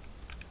fine.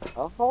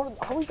 How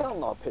is that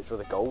not a picture of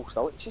the ghost?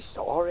 I literally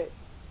saw it.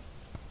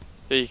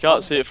 Yeah, you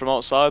can't see it from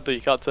outside though. You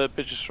can't take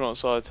pictures from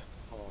outside.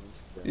 Oh, I'm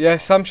just kidding. Yeah,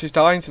 Sam, she's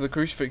dying to the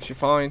crucifix. You're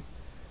fine.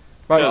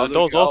 Right. Yeah, s- the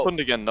door's Get out. opened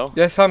again now.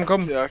 Yeah, Sam,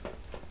 come. Yeah,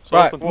 It's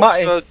Right, open.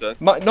 Matty. upstairs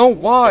then. No,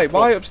 why?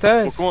 Why We'll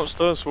upstairs? come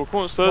upstairs. We'll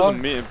come upstairs Why?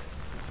 and meet him.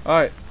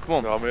 Alright, Come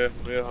on. No, I'm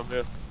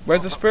here.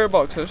 where's the spirit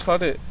box? I just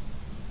had it.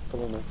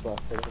 Come on, this way.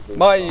 I gotta do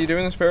Matty, this you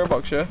doing the spirit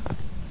box, yeah?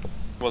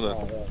 Come on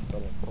fast. then. Oh, yeah,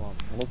 got it. Come on.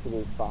 I need to do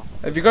it fast.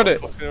 Have you got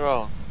it? Fucking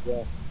around.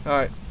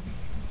 Alright.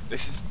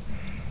 This is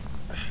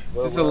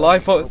This is a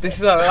life or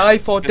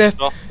death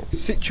stuff.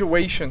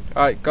 situation.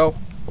 Alright, go.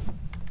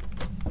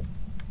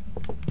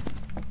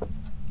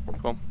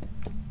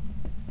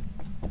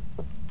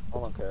 I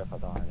don't care if I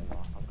die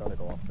anymore. I've got to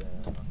go off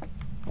there.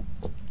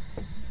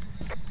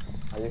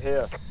 Are you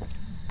here?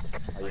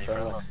 Are you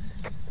there?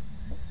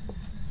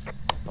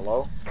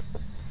 Hello?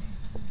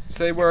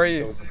 Say, where are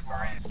you?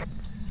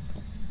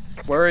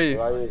 Where are Where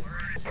you? are you?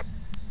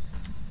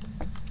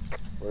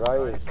 Where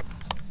are you?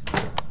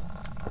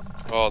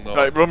 Oh no.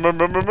 Right, run.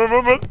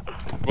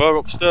 We're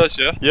upstairs,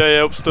 yeah?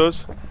 Yeah,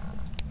 upstairs.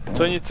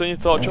 Turn your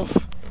torch off.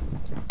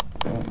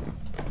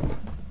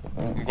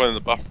 I'm going in the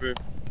bathroom.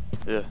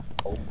 Yeah.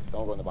 Oh,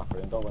 don't go in the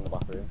bathroom. Don't go in the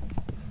bathroom.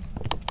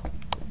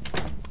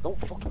 Don't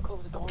fucking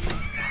close the door.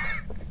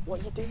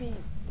 What are you doing?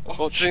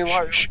 Oh,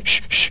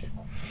 Shh.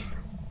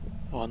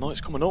 Oh no,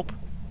 it's coming up.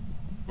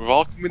 we're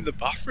all coming in the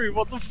bathroom,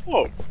 what the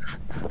fuck?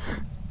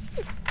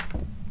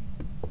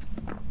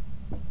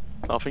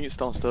 No, I think it's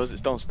downstairs.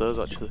 It's downstairs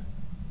actually.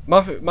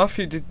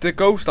 Matthew, did the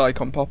ghost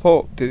icon pop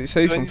up? Did it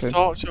say Then you something?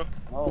 torture.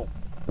 No.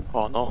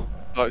 Oh no,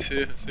 Right,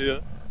 see ya.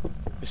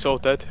 we're so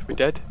dead. We're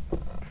dead.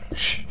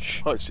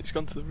 Shh. Oh, it's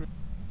gone to the room.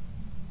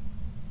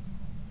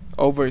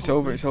 It's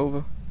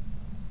over.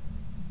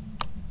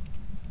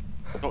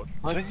 Oh,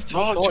 My turn your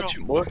torch torch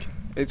isn't on. working.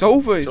 It's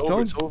over, it's It's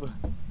done. over.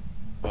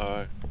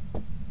 Alright.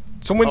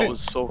 Someone That did.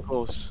 was so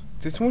close.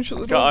 Did someone shut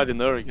the Can't door? hide in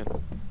there again.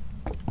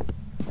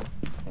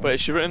 Wait,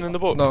 is she written in the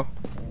book? No.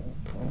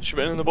 Is she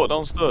written in the book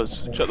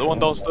downstairs? Check the one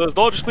downstairs.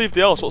 Don't just leave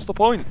the house. What's the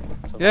point?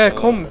 Yeah,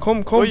 come.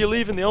 Where are you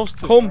leaving the house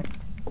to? Come.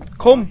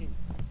 Okay.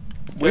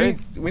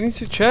 We need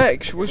to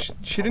check.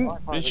 She didn't.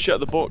 We need to check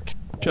the book.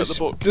 Check the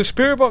book. The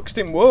spirit box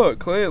didn't work,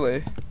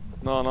 clearly.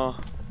 No.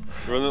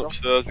 You're running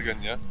upstairs again,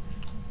 yeah?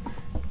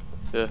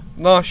 Yeah.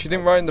 No, she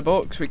didn't write in the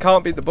book, so we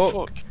can't beat the book.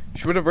 Fuck.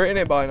 She would have written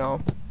it by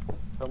now.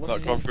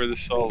 Not gone through the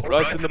soul.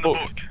 Right in the book.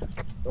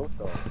 Ghost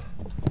orbs.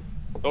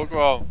 Don't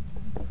go out.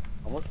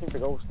 I'm looking for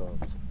ghost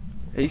orbs.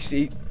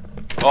 He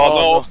Oh, no,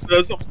 no.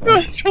 upstairs.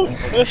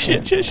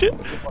 Shit.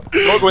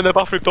 Don't go in the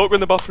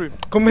bathroom.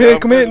 come here. No,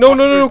 come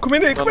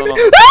in here.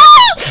 No.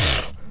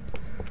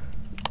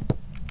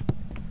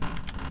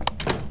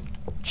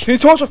 Turn your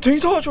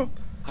torch off.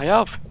 I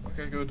have.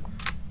 Okay, good.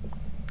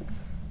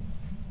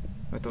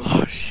 I don't Oh,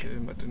 like this shit.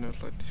 game. I do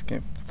not like this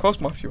game. Of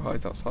course, Matthew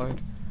hides outside.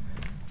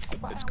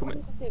 It's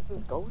coming.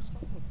 Ghost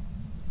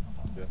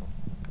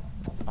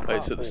Hey,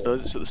 it's at the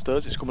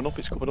stairs. It's coming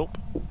up.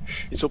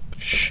 Shh. It's up.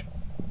 Shh.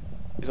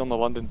 He's on the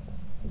landing.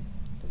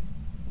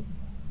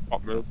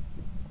 Not move.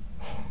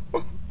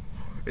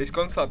 He's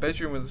gone to that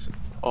bedroom with us.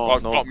 Oh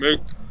Not no. move.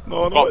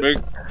 No, Not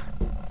move.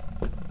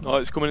 No,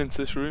 it's coming into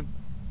this room.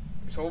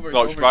 It's over.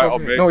 No, it's right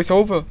on me. No, it's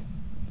over.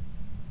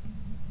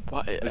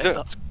 What? Is it?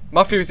 That's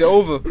Matthew, is it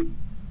over?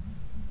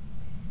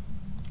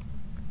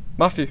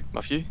 Matthew.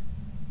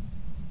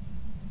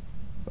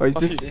 Oh, he's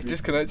Matthew.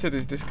 disconnected.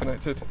 He's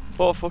disconnected.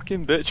 what a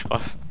fucking bitch,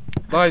 man.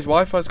 No, his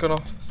Wi-Fi's gone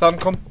off. Sam,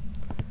 come.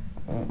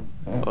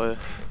 Oh yeah.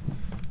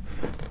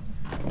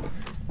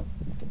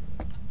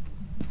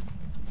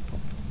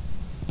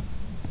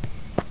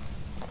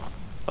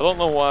 I don't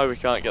know why we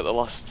can't get the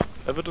last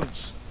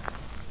evidence.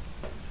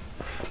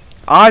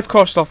 I've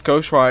crossed off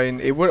ghostwriting.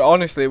 It would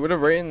honestly, it would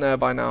have written there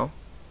by now.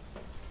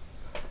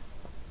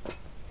 Do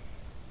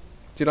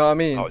you know what I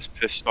mean? Oh, it's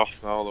pissed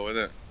off now, though,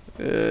 isn't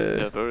it?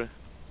 Yeah, very.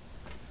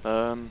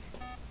 Oh,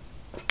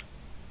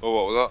 what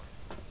was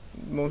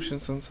Motion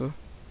sensor.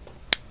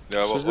 that?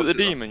 Yeah, So what is was it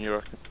the it? demon, you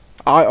reckon?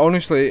 I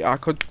honestly, I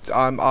could,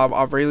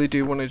 I really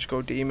do want to just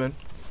go demon.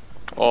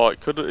 Oh, it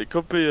could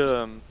be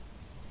the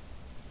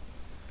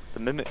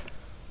mimic.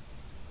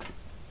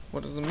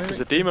 What does the mimic? Because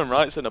the demon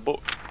writes in a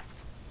book.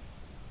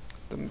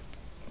 The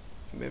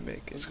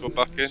mimic. Let's is go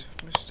back in.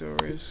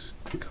 Mysterious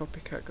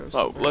copycat ghost.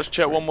 Oh, let's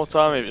check one more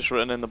time if it's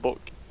written in the book.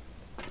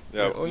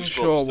 Yeah, We're we'll just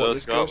go unsure what upstairs,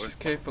 this can't ghost we? is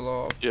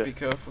capable of. Yeah. Be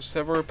careful.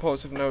 Several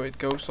reports have noted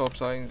ghost orb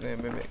sightings near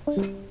mimics.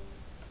 Come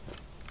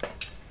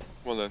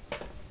on then.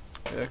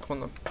 Yeah,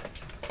 come on then.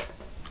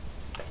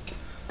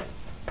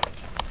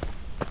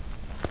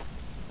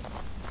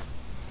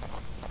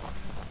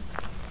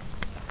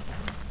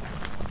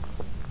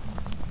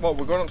 What,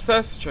 we're going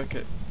upstairs to check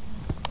it?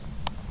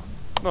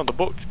 No, the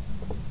book.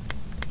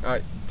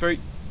 Alright, 3,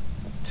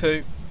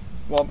 2,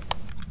 1.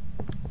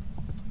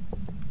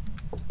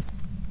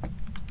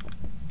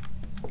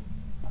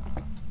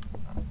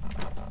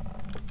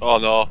 Oh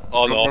no,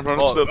 oh no. Run,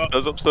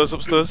 Oh, upstairs.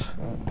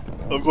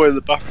 I'm going to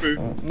the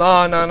bathroom.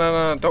 No,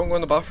 don't go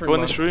in the bathroom. Go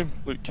in man. this room,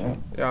 Luke.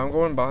 Yeah, I'm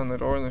going behind the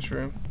door in this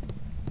room.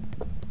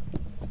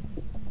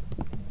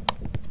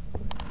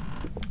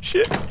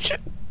 Shit.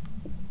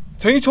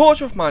 Turn your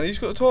torch off, man. He's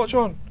got the torch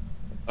on.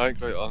 I ain't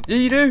got it on. Yeah,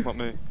 you do. Not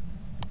me.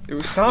 It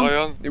was Sam. Am I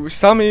on? It was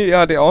Sam who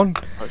had it on.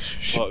 Oh,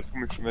 shh. Oh, it's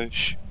coming from me.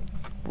 Shh.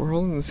 We're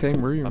all in the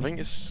same room. I think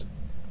it's.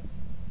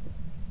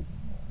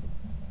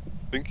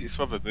 I think it's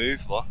whoever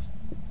moves last.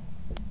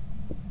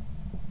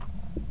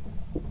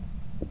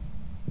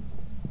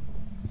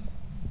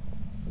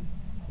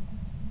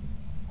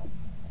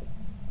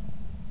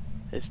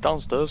 It's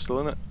downstairs still,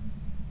 isn't it?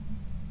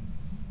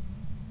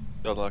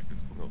 Yeah, like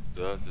it's coming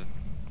upstairs. Yeah.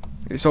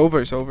 It's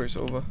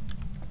over.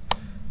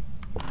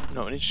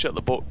 No, we need to check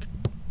the book.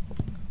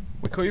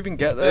 We can't even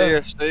get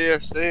there. Stay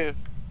here.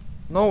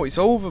 No, it's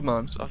over,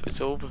 man.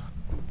 It's over.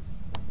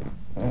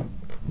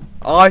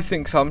 I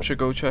think Sam should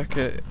go check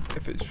it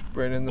if it's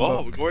written in the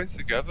What? We're book. going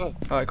together.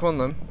 Alright, come on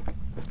then.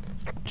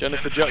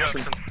 Jennifer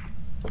Jackson.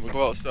 We'll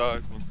go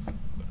outside once.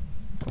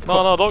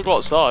 No, don't go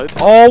outside.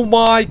 Oh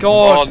my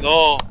god!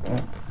 Oh no!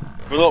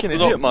 We're not, Fucking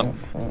idiot, man.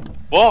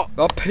 What?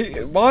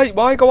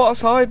 Why go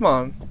outside,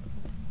 man?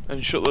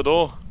 And shut the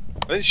door.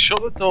 I didn't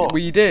shut the door.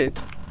 We did.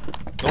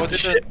 No, I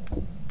didn't.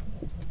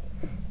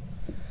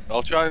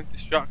 I'll try and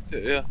distract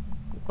it, yeah.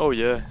 Oh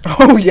yeah.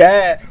 Oh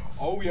yeah!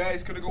 Oh yeah,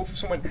 it's gonna go for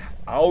someone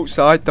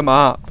outside the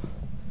map.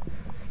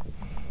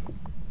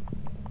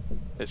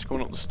 It's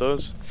going up the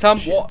stairs. Sam,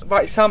 Shit. what?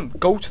 Right, Sam,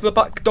 go to the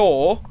back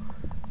door.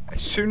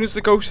 As soon as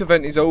the ghost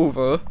event is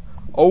over,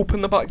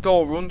 open the back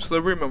door, run to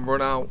the room and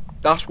run out.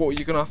 That's what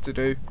you're gonna have to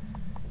do.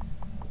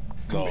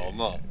 No, I'm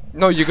not.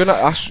 No, you're gonna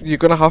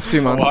have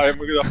to, man. Why am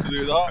I gonna have to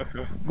do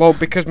that? Well,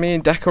 because me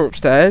and Deck are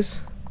upstairs.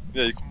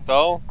 Yeah, you come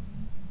down.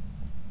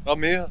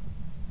 I'm here.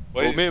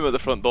 Wait, We'll meet him at the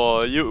front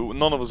door.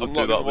 None of us will I'm do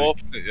not that. gonna Luke.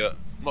 open it yet.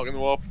 I'm not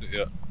gonna open it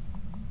yet.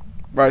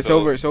 Right, it's So-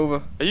 over. It's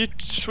over. Are you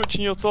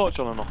switching your torch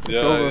on or not? It's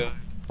yeah, over. yeah.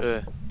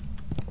 Yeah.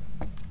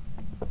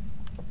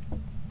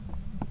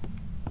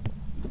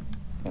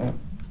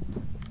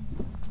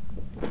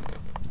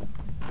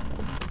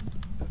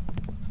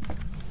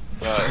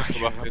 Right, let's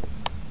go back in.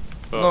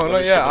 No, Let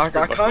not me yet. shut I this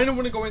front back kind up. of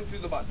want to go in through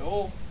the back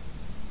door.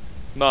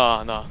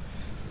 Nah, nah.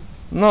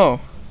 No.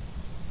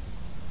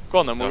 Go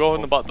on then, we'll go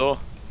in the back door.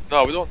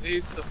 No, we don't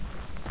need to.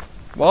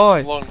 Why?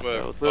 A long way.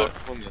 We'll do it.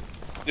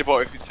 Yeah, but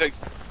if it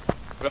takes,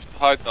 we have to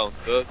hide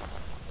downstairs.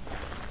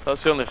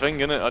 That's the only thing,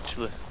 innit,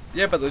 actually.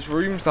 Yeah, but there's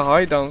rooms to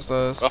hide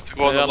downstairs. We have to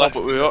go on Yeah, the no, left.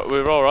 but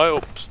we're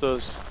alright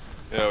upstairs.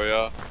 Yeah, we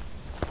are.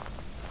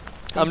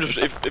 I'm just,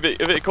 if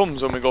it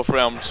comes when we go through,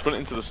 I'm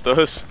sprinting to the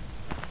stairs.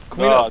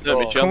 Can we not? Take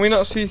my Can we chance.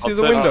 not see through I'll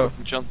the take my window?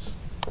 fucking chance.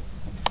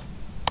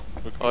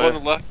 We can Oh, go on yeah.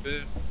 the left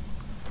here.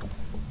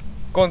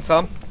 Go on,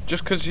 Sam.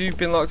 Just because you've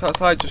been locked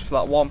outside just for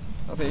that one,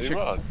 I think you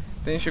Are you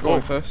mad? should go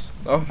in first.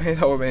 Oh, me,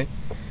 that was me.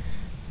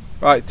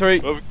 Right, 3,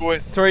 Where we going?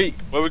 3.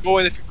 Where we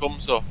going if it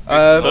comes up?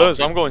 Stairs,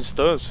 I'm going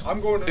stairs. I'm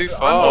going. Too I'm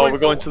far. Oh, we're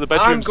going to the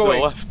bedrooms to the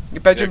left.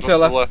 Your bedroom Yeah, to the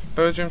go to the left. left.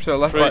 Bedroom to the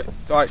left. 3, Right,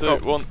 right, 2, go.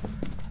 1.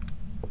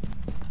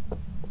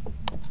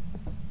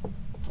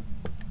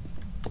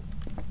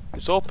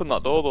 It's open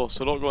that door though,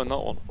 so don't go in that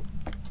one.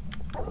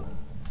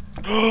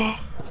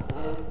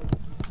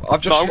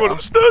 I've just. No, I'm going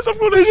upstairs, I'm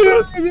going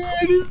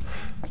upstairs.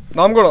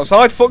 No, I'm going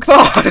outside. Fuck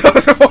that. I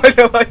don't know why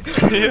they're like.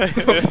 Yeah.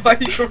 Why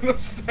are you going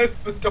upstairs?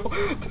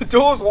 The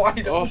door's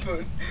wide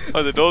open.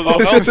 Oh, the door's Oh,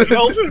 open.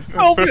 help me,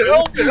 help me, help me,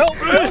 help me, help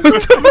me,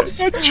 The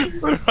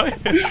door's-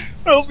 Right.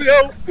 help me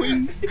out,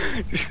 please.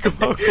 Just come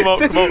out, come out,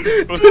 come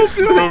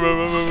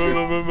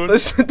out.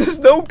 There's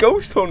no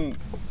ghost hunt.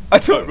 I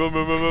don't. Run,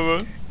 run, run, run,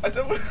 run. I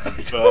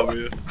don't.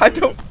 Here. I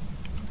don't.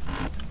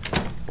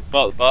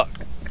 Not the back.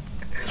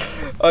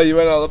 Oh, you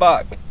went out the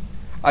back.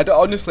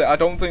 Honestly, I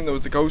don't think there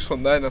was a ghost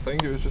hunt then. I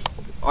think it was just.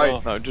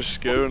 No, just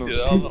scaring us.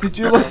 Yeah. Did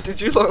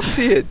you not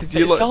see it? Did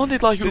you It look?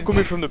 sounded like it was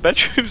coming from the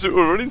bedrooms that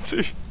we were running to.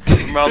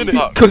 Round the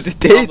back. Because it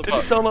Round did. the Did it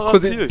back. sound like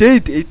Because that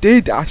to you? it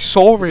did. I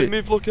saw Does it it.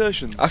 move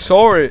locations? I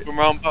saw it. Come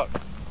round back.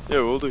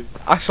 Yeah, we'll do.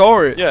 I saw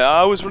it. Yeah,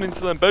 I was running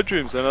to them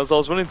bedrooms, and as I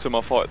was running to them,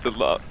 I thought,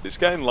 it's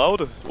getting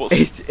louder. I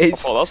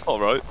It's. thought, that's not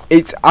right.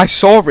 It's. I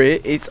saw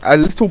it. It's a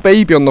little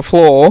baby on the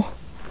floor.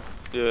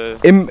 Yeah.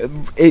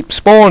 It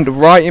spawned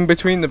right in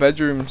between the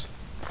bedrooms.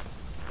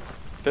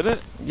 Did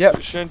it? Yep.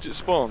 It changed its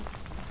spawn.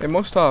 It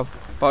must have.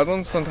 But I don't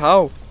understand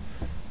how.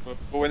 We're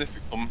going if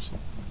it comes.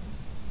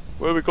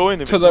 Where are we going?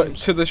 If To it the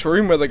comes? to this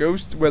room where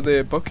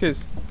the book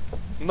is.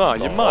 Nah,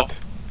 you're No. mad.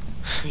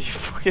 You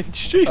fucking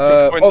stupid.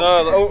 go in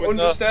there, let's go in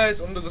under there.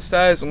 stairs, under the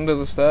stairs, under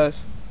the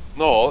stairs.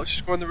 No, let's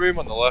just go in the room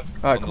on the left.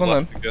 Alright, the come on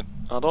left again.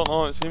 I don't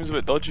know. It seems a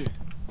bit dodgy.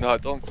 No,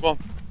 don't, come on.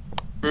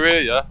 We're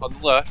here, yeah, on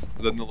the left,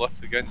 and then the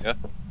left again, yeah.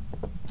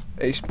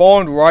 It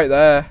spawned right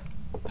there.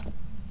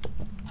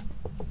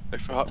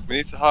 If we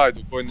need to hide,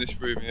 we'll go in this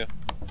room here.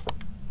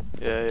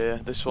 Yeah.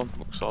 This one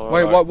looks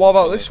alright. Wait, what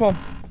about this one?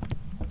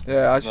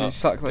 Yeah, actually, No.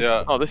 exactly.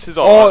 Yeah. Oh, this is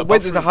Oh, alright.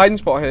 wait, there's a hiding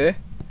spot here.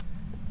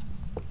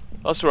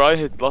 That's where I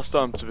hid last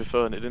time, to be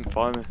fair, and it didn't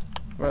find me.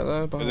 Right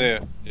there, In behind. here.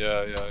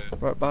 Yeah.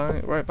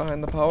 Right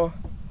behind the power.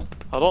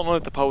 I don't know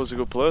if the power's a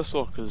good place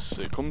though, because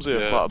it comes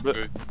here quite a bit.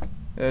 true.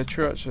 Yeah,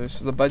 true actually. This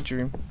is the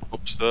bedroom.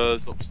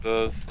 Upstairs.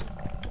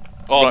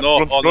 Oh Right, no,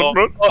 run, oh run, no.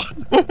 run.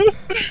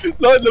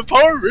 Not in the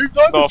power room,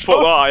 not in No, the fuck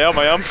power. that,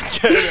 I am.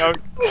 Get it out.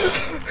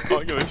 I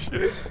don't give a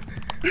shit.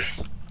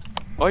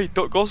 Wait,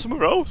 don't go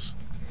somewhere else.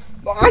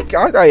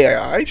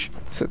 I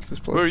set this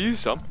place. Where are you,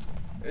 Sam?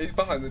 He's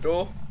behind the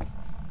door.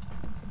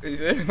 He's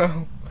here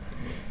now.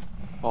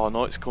 Oh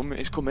no, it's coming.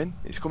 It's coming.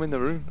 It's coming in the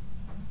room.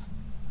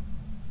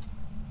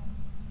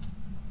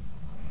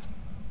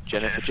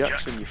 Jennifer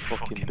Jackson, you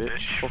fucking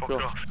bitch. Fuck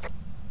off.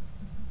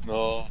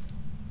 No.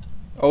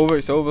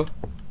 It's over.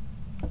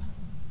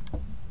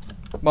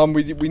 Mum,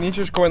 we need to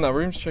just go in that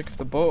room to check if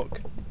the book.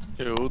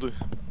 Yeah, we'll do.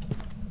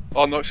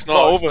 Oh no, it's It's not.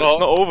 not over. It's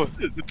not over.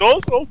 The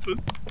door's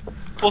open.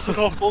 Close the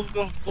door, close the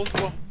door, close the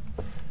door.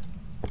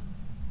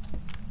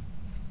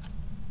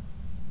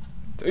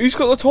 Who's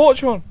got the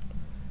torch on?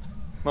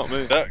 Not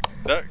me. Deck.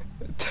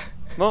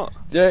 It's not.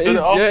 Yeah, it Turn is.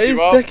 it off, Yeah, it you is.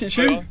 are. Deck, it's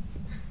Turn it you. on.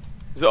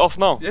 Is it off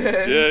now?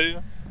 Yeah.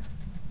 Yeah.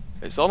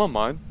 It's on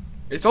mine.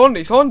 It's on.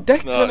 Deck, No,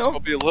 turn it's it gotta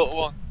off. be a little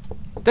one.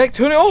 Deck,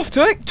 turn it off.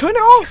 Deck, turn it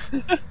off.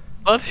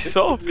 Lad, it's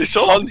off. It's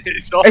on.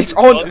 It's on. It's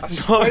on.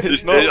 It's not. It's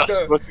It's not.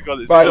 I swear to God,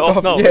 it's Right, on. it's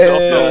off. now, Yeah, it's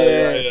off yeah,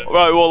 now. yeah.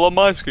 Right, well, on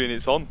my screen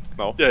it's on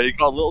now. Yeah, you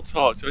got a little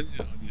torch on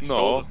your No,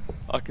 shoulder.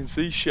 I can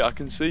see shit. I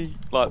can see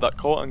like that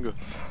coat hanger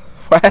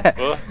Where?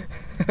 What?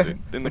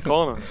 in the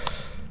corner.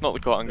 Not the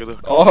coat hanger. The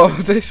corner. Oh,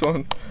 this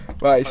one.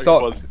 Right, it's Hang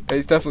stopped.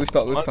 It's definitely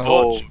stopped this My time.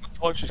 Oh.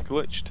 torch is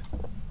glitched.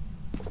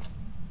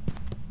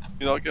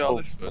 You not get out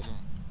this way,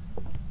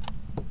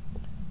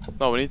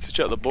 No, we need to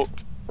check the book.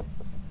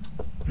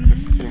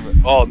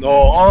 no. Oh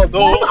no,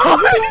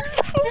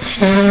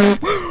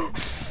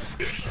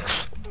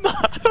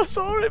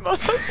 Sorry, man.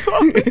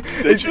 Sorry.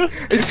 Did you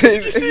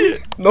see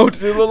it? No,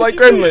 does it look like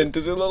Did you see Gremlin?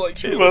 Does it look like It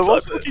shit? looks like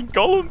was it? fucking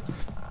Gollum.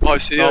 Oh, I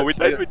see No, it. we see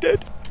did. it. We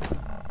did.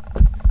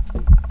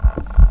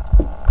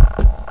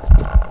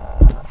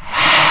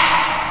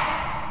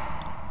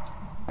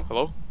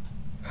 Hello?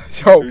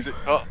 Yo, Who's it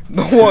got?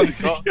 no one. Who's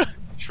it got?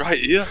 It's right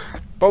here.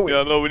 Bro,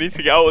 Yeah, no, we need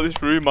to get out of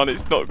this room, man.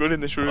 It's not good in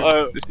this room.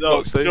 It's No,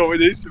 not safe. we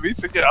need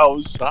to get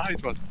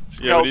outside, man.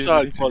 Just Yeah, get we need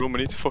outside. to run. We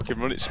need to fucking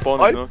run. It's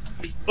spawning now.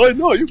 I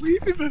know, are you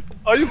leaving me?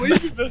 Are you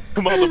leaving me?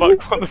 Come on the back,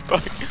 come on the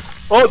back.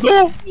 Oh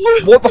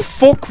no! What the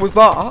fuck was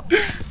that?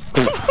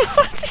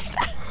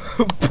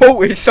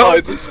 Bro, it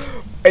sounded.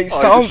 It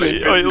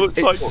sounded. Oh, it looks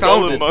It like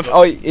sounded. Gollum, man.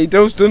 Oh, it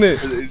does, doesn't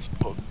it? It is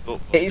fucked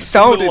up. It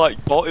Some little, sounded.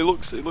 like ball. It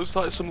looks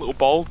like some little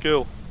bald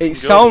girl. It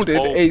Some girl that's sounded.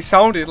 bald. It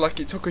sounded like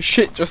it took a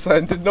shit just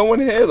then. Did no one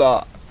hear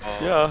that?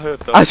 Yeah, I heard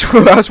that.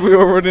 As we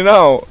were running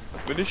out.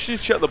 We need to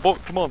check the book.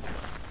 Come on.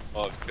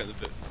 Oh, it's getting a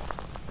bit.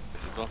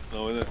 It's not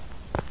now, isn't it?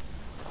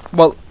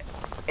 Well,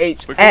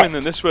 it's We're coming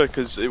in this way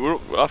because I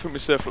think we're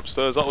safe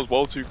upstairs. That was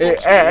well too close.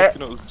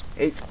 It ate.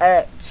 It's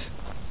ate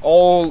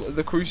all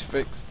the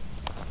crucifix.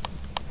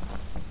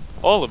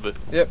 All of it.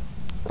 Yep,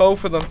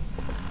 both of them.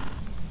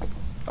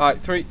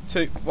 Alright, 3,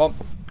 2, 1.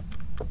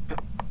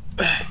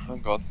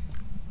 Thank God.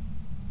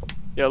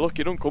 Yeah, look,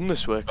 you don't come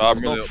this way. I'm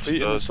There's really no feet in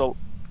the upstairs. salt.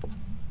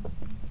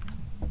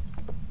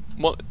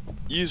 What?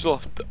 Usually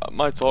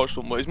my torch.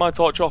 Is my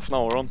torch off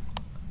now or on?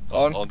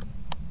 On.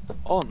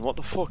 On? What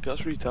the fuck?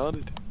 That's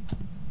retarded.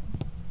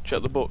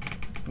 Check the book.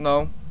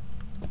 No.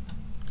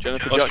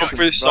 Jennifer Let's Jackson. come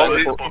through the salt right,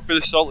 here. Let's come through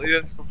the salt here.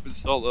 Let's come through the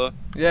salt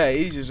there. Yeah,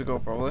 ages ago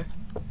probably.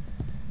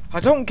 I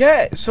don't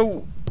get.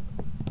 So.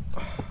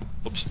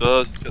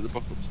 Upstairs. Get the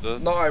book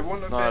upstairs. No, I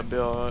wouldn't have Nah, it'd been.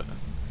 be alright.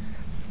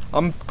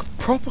 I'm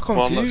proper Come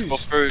on, let's confused. go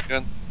through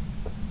again.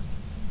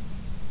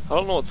 I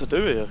don't know what to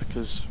do here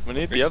because we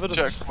need the We need to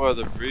evidence. check where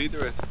the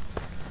reader is.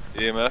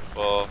 EMF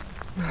or.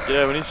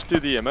 Yeah, we need to do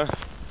the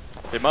EMF.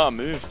 It might have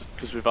moved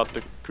because we've had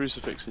the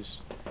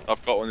crucifixes.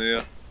 I've got one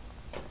here.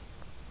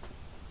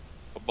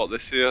 I've got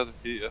this here, the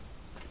heater.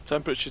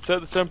 Temperature.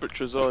 Take the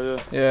temperature as well. Yeah.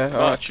 Yeah, Might have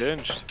alright.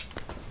 changed.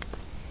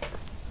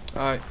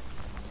 Alright.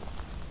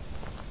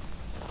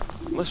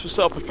 Unless we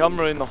set up a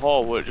camera in the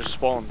hall where it just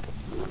spawned.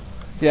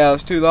 Yeah,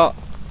 let's do that.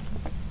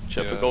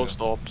 Check for Yeah,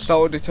 ghost orbs. That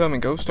would determine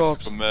ghost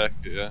orbs. Can make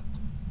it, yeah.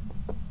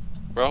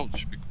 Well,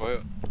 just be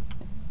quiet.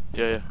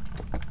 Yeah, yeah.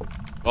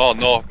 Oh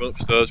no, run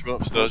upstairs, run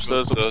upstairs,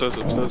 run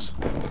Upstairs.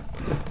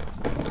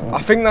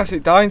 I think that's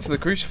it dying to the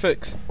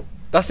crucifix.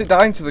 That's it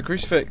dying to the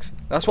crucifix.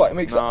 That's what it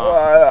makes Nah,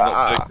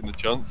 Not taking the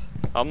chance.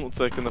 I'm not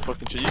taking the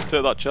fucking chance. You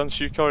take that chance.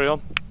 You carry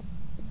on.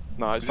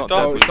 Nah, it's Is not it dead.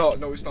 done? No, it's not.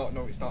 No, it's not.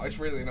 No, it's not. It's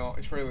really not.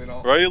 It's really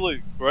not.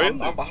 Really? Really?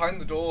 I'm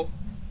behind the door.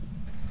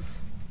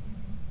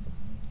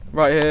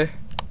 Right here.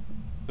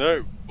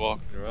 No,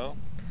 walking around.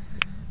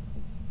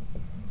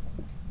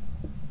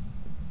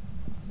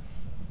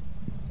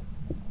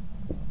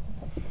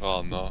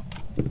 Oh no.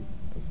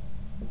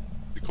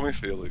 You're coming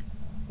for you, Luke.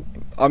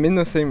 I'm in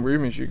the same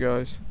room as you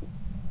guys.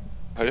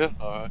 Are you?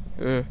 Alright.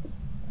 Yeah.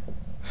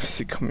 Is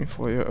he coming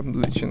for you? I'm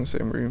literally in the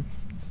same room.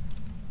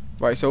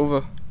 Right, it's over.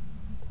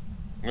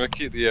 I'm gonna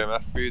keep the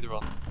EMF reader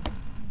on.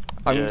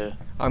 Yeah.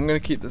 I'm gonna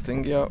keep the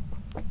thingy up.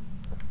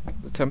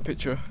 The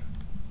temperature.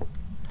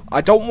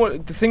 I don't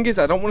want. The thing is,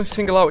 I don't want to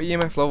single out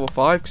EMF level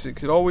 5 because it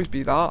could always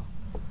be that.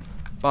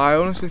 But I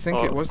honestly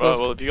think it was right,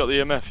 level. well, have you got the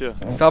EMF? Yeah.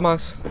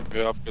 Samas.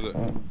 Yeah, I've got it.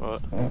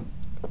 Right.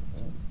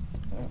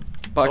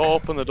 But Don't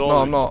open the door. no,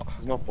 Luke. I'm not.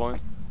 There's no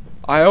point.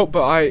 I hope,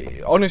 but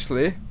I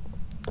honestly,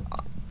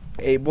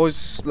 it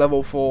was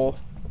level 4.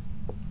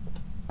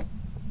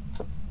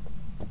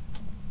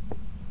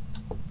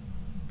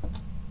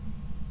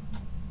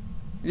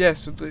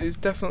 Yes, yeah, so it's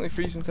definitely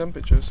freezing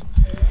temperatures.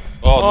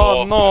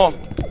 Oh, no. no!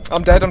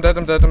 I'm dead. I'm dead.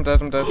 I'm dead. I'm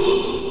dead. I'm dead.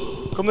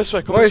 Come this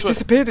way. Come Wait, this it's way.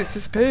 disappeared. It's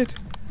disappeared.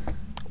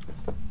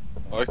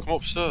 Alright, come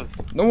upstairs.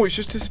 No, it's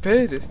just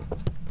disappeared.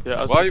 Yeah, it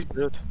has Why-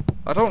 disappeared.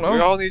 I don't know. We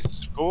all need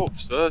to go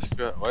upstairs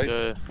straight away.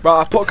 Yeah.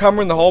 Right, I put a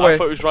camera in the hallway. I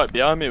thought it was right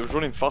behind me. It was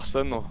running fast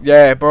then though.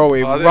 Yeah, bro,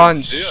 it I didn't ran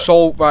see it.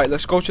 so. Right,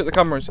 let's go check the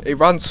cameras. It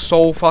ran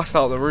so fast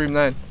out of the room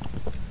then.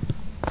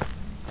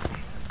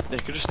 You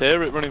could just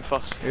hear it running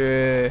fast.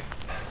 Yeah.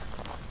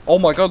 Oh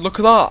my god, look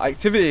at that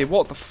activity.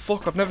 What the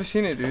fuck? I've never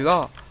seen it do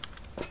that.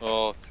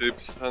 Oh,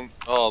 2%.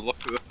 Oh, look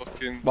at the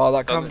fucking. Wow,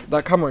 that standing.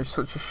 that camera is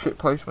such a shit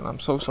placement. I'm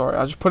so sorry.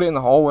 I just put it in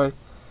the hallway,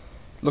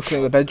 looking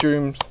at the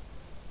bedrooms,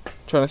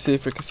 trying to see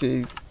if we can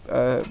see.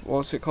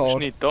 What's it We just called?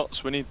 need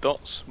dots. We need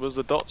dots. Where's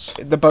the dots?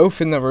 They're both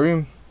in the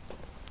room.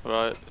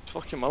 Right. It's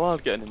fucking my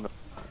lad getting in there.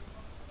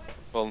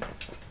 Well,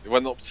 it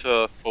went up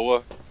to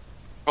 4.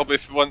 Probably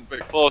if it went a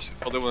bit closer, it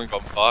probably wouldn't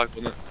have gone 5,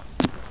 wouldn't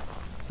it?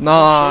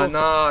 Nah, sure.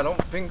 nah, I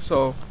don't think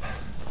so.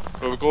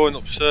 But we're going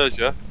upstairs,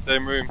 yeah?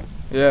 Same room,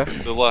 Yeah,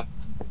 to the left.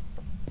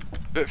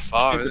 Bit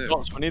far, We need the innit?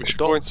 dots. We need the should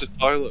go dots. into the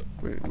toilet.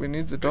 we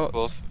need the close.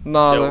 dots.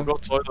 Nah, Yeah, the- we'll go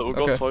toilet. We'll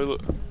go Okay.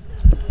 toilet.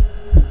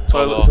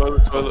 no.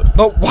 Toilet.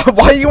 no.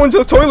 Why are you going to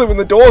the toilet when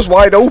the door's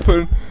wide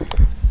open?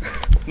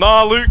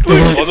 Nah, Luke.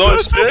 Oh no,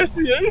 it's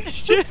chasing you!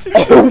 It's chasing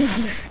you.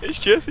 It's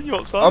chasing you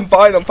outside. I'm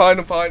fine. I'm fine.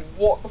 I'm fine.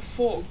 What the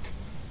fuck?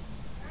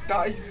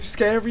 That is the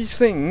scariest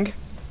thing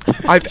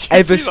I've Did you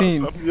ever see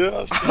seen. that, Sam? Yeah,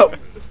 I've seen it.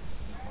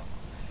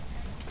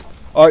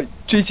 Alright,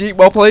 GG,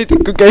 well played.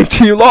 Good game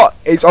to you lot.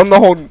 It's on the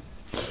hunt.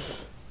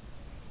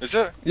 Is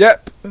it?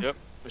 Yep. Yep.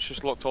 It's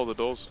just locked all the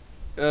doors.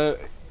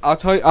 I'll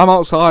tell you, I'm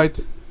outside.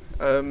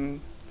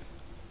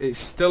 It's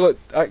still at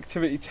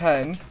activity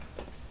 10.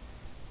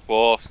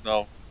 Boss,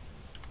 now.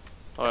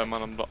 Alright,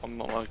 man. I'm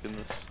not liking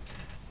this.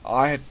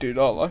 I do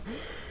not like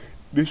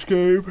this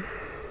game.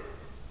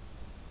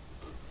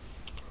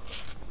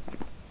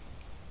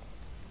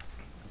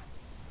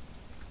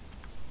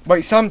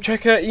 Wait, Sam,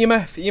 check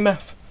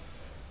EMF.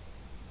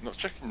 Not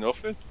checking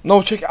nothing.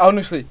 No, check it,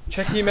 honestly.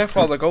 Check EMF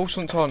while the ghost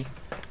hunt's on.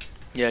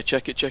 Yeah,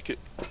 check it. Because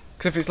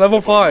if it's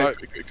level 5...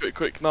 Right,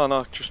 quick.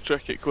 No, just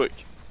check it, quick.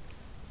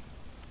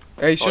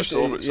 Yeah, it's it's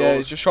over.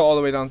 it's just shot all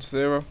the way down to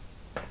 0.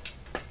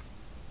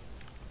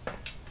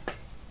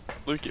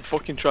 Luke, it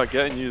fucking tried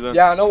getting you then.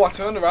 Yeah, I know, I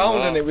turned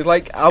around and it was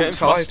like It's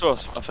outside. getting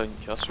faster, I think.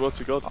 I swear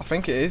to God. I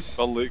think it is.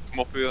 Well, Luke, come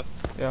up here.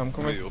 Yeah, I'm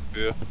coming. Come up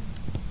here.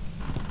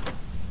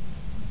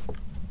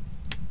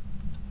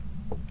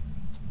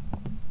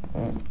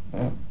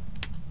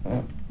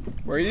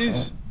 Where he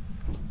is?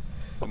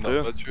 I'm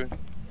Here. not bedroom.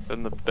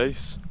 In the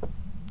base.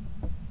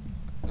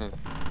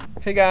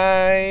 Hey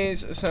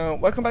guys, so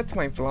welcome back to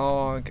my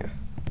vlog.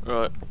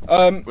 Right.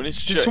 We need to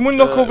did check, someone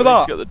knock over we need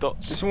that? to get the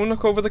dots. Did someone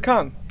knock over the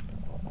can?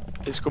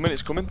 It's coming.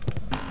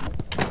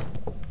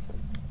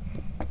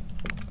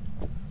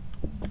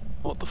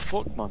 What the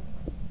fuck, man?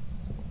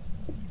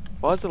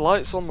 Why is the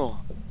lights on though?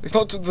 It's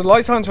not, the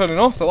lights aren't turning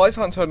off,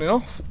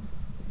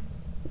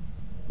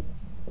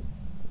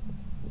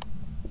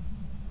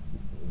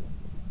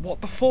 What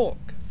the fuck?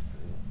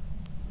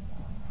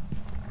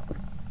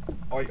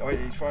 Oi,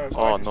 he's right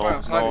outside, Oh he's no, right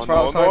outside, he's no, right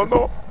outside.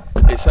 no.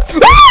 It's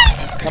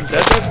I'm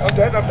dead. I'm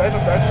dead.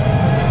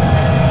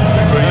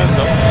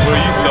 Where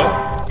are you,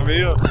 Sam? Come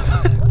here.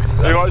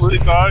 You actually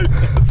died.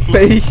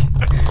 Me.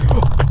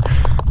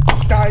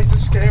 That is the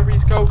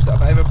scariest ghost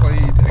I've ever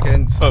played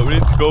against. Oh, we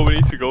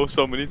need to go,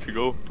 Sam, we need to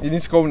go. You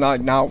need to go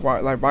now,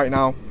 right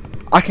now.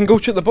 I can go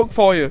check the book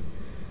for you.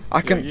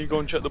 I can. Yeah, you go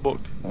and check the book.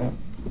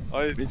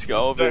 I need to get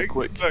out of here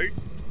quick.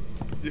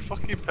 You're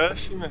fucking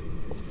pissing me.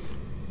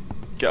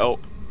 Get out.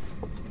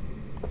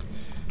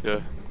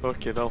 Yeah,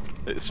 okay, no.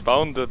 It's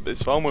found where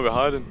we're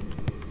hiding.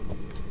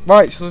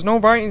 Right, so there's no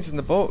writings in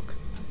the book.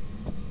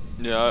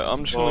 Yeah,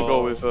 I'm just gonna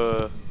go with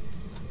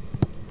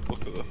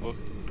Look at the fuck.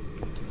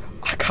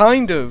 I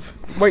kind of.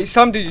 Wait,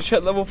 Sam, did you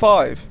check level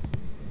 5?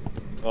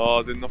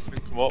 Oh, did nothing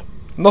come up?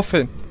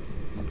 Nothing.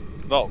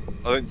 No,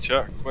 I didn't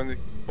check when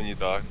you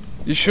died.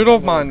 You should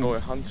have, man. Go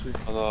with Hantu.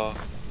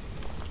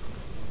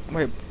 And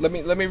Wait, let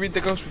me read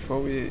the ghost before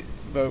we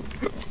vote.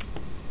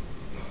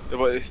 yeah,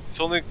 but it's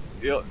only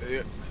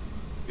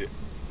it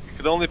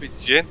could only be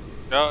Jin,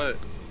 can't it?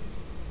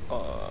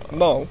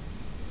 No.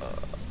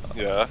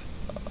 Yeah.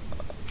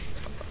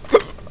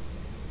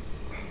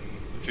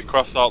 If you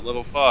cross out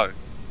level 5.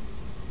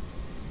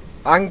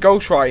 And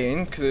ghost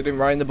writing, because I didn't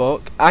write in the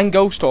book. And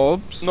ghost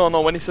orbs. No,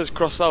 when he says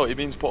cross out, he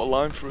means put a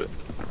line through it.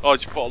 Oh,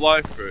 did you put a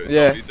line through it? Is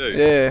Yeah, that what you do?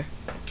 yeah.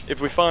 If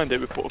we find it,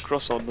 we put a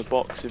cross on the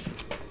box.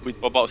 What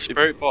about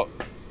spirit box?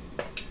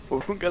 Well,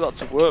 we couldn't get that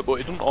to work, but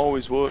it doesn't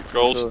always work.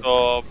 Ghost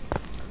orb.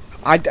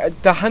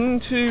 The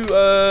hand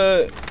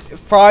to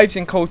thrives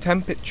in cold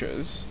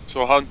temperatures.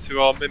 So hand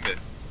to our mimic.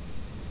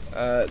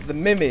 The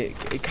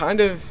mimic, it kind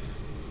of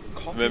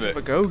copies of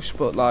a ghost,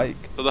 but like.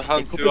 So the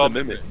hand It could to be our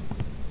the mimic.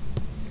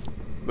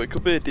 But it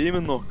could be a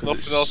demon though, because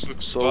Nothing else would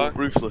it's so survive.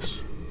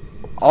 ruthless.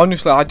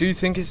 Honestly, I do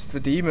think it's the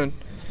demon,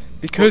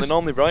 But because they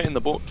normally write in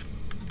the book.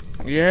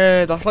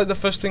 yeah, that's like the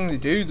first thing they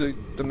do.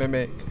 The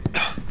mimic,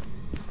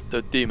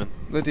 The demon.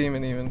 the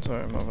demon. Even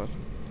sorry, my bad.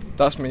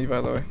 That's me,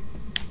 by the way.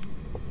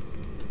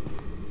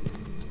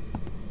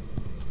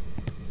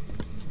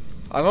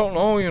 I don't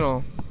know, you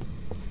know.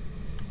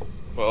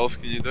 What else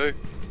can you do?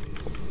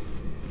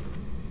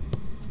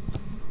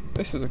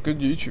 This is a good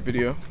YouTube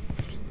video.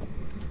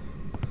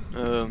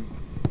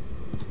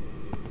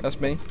 That's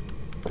me.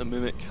 The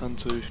mimic,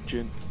 Hantu,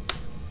 Jin.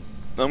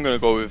 I'm gonna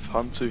go with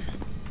Hantu,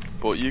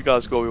 but you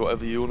guys go with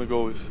whatever you wanna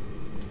go with.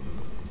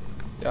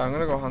 Yeah, I'm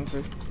gonna go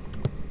Hantu.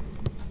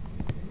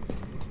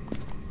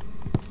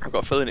 I've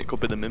got a feeling it could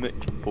be the mimic,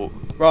 but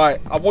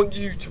Right, I want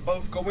you to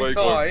both go Where you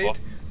going inside.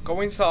 for?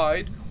 Go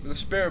inside with a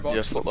spirit box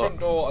Yes, to the like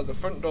that. at the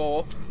front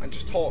door, and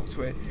just talk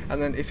to it.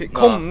 And then if it Nah.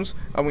 comes,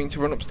 and we need to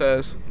run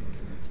upstairs.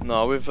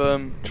 no, we've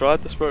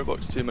tried the spirit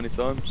box too many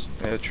times.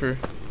 Yeah, true.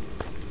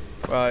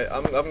 Right,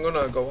 I'm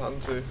gonna go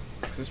Hantu,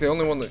 because it's the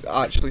only one that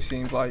actually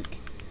seems like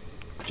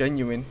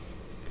genuine.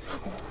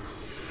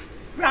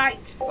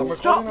 Right, I'm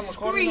stop recording,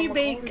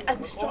 screaming and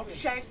I'm stop recording.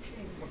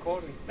 shouting.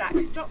 Recording. Right,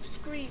 stop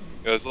screaming.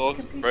 There's loads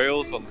Can of people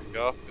trails see on the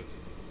carpet.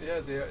 Yeah,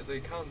 they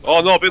can.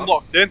 Oh no, I've been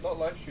locked in. Not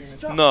live streaming.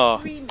 Stop No.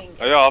 screaming.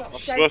 and I have, stop I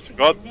swear to shouting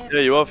God. your Yeah,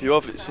 you have,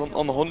 neighbours It's outside.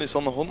 on the hunt, it's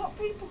on the hunt. What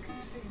people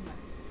can see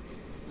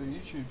now? The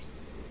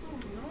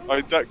YouTubes.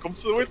 Right, Dad, come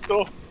to the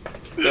window.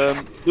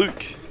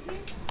 Luke,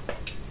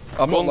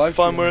 I'm Go not on, live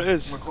find where streaming. it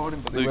is. I'm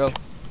recording, but they Luke.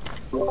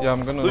 will. Yeah,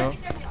 I'm gonna Luke.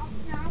 Get it off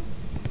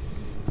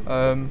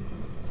now.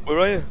 Where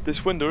are you?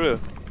 This window here.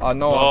 I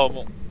know. Oh,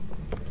 well,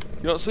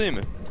 You not seeing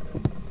me?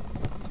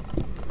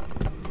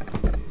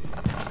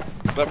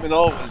 let me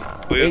know.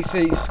 Please.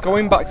 It's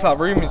going back to that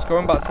room. It's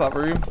going back to that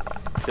room.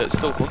 Yeah, it's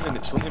still hunting.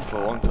 It's hunting for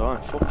a long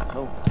time. Fucking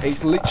hell.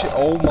 It's literally.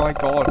 Oh my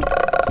god.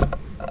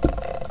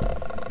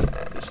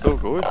 It's still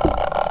going.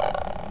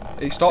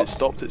 It stopped. It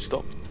stopped. It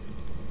stopped.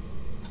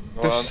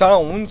 The on.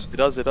 sounds, It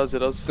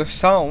does. the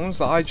sounds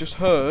that I just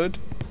heard.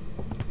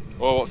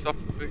 Oh, what's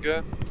happened to it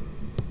again?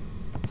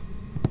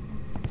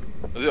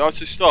 Has it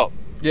actually stopped?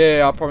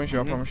 Yeah, I promise you,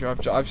 I Mhm.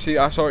 promise you.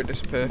 I saw it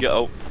disappear. Get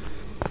out.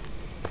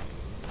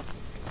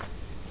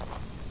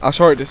 I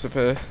saw it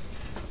disappear.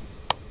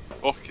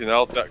 Fucking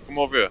hell, Jack, come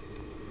over here.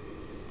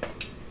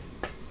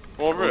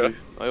 Come over here.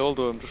 I all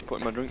do. I'm just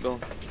putting my drink down.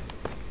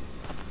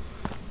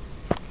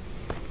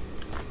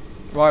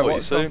 Right, What are you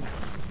what's saying?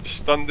 Just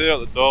stand here at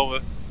the doorway.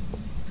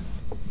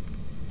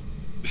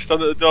 Just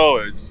stand at the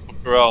doorway, just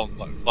fuck around,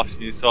 like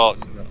flashing your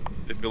torch and that,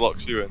 see if he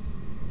locks you in.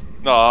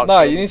 No,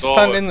 No, you need to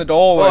stand in the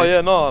doorway. Oh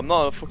yeah, no, I'm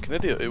not a fucking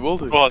idiot. It will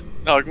do. Come on,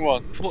 no, come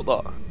on. Fuck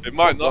that. It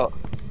might Fuck not.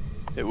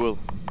 that. It will.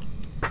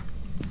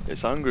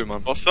 It's angry,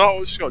 man. What's that?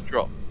 What's got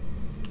dropped?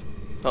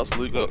 That's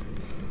Luke. Look.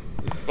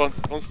 Come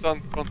on,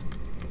 stand, come on.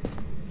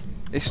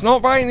 It's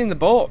not writing in the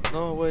book.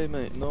 No way,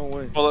 mate. No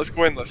way. Well, let's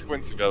go in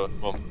together,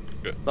 come on.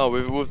 Good. No,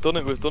 we've done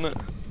it. We've done it.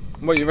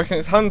 What, you reckon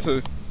it's hand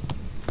to?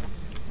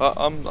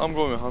 I'm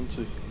going with hand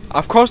to.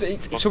 Of course,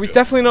 it's, so it's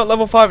definitely not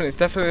level 5 and it's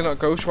definitely not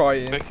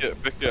ghostwriting.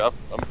 Pick it, I'm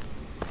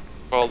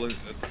calling it.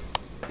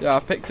 Yeah,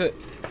 I've picked it.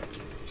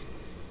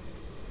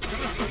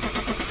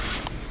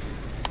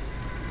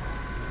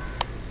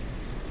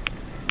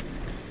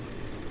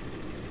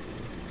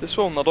 This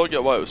one, I don't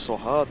get why it was so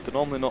hard. They're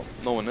normally not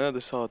nowhere near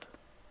this hard.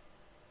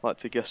 Like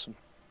to guess them.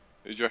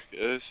 Who do you reckon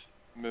it is?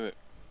 A minute.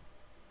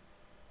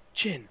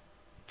 Gin.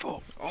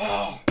 Fuck.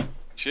 Oh,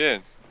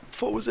 Gin.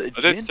 What was it? A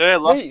I gin? did say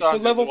last Wait, so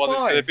time level the one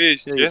that's gonna 5? be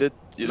is Yeah, gin. you did.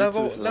 You did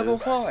level too, level yeah.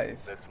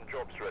 5. There's some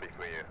jobs ready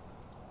for you.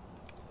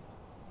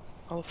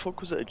 How the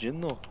fuck was it a gin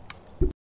though?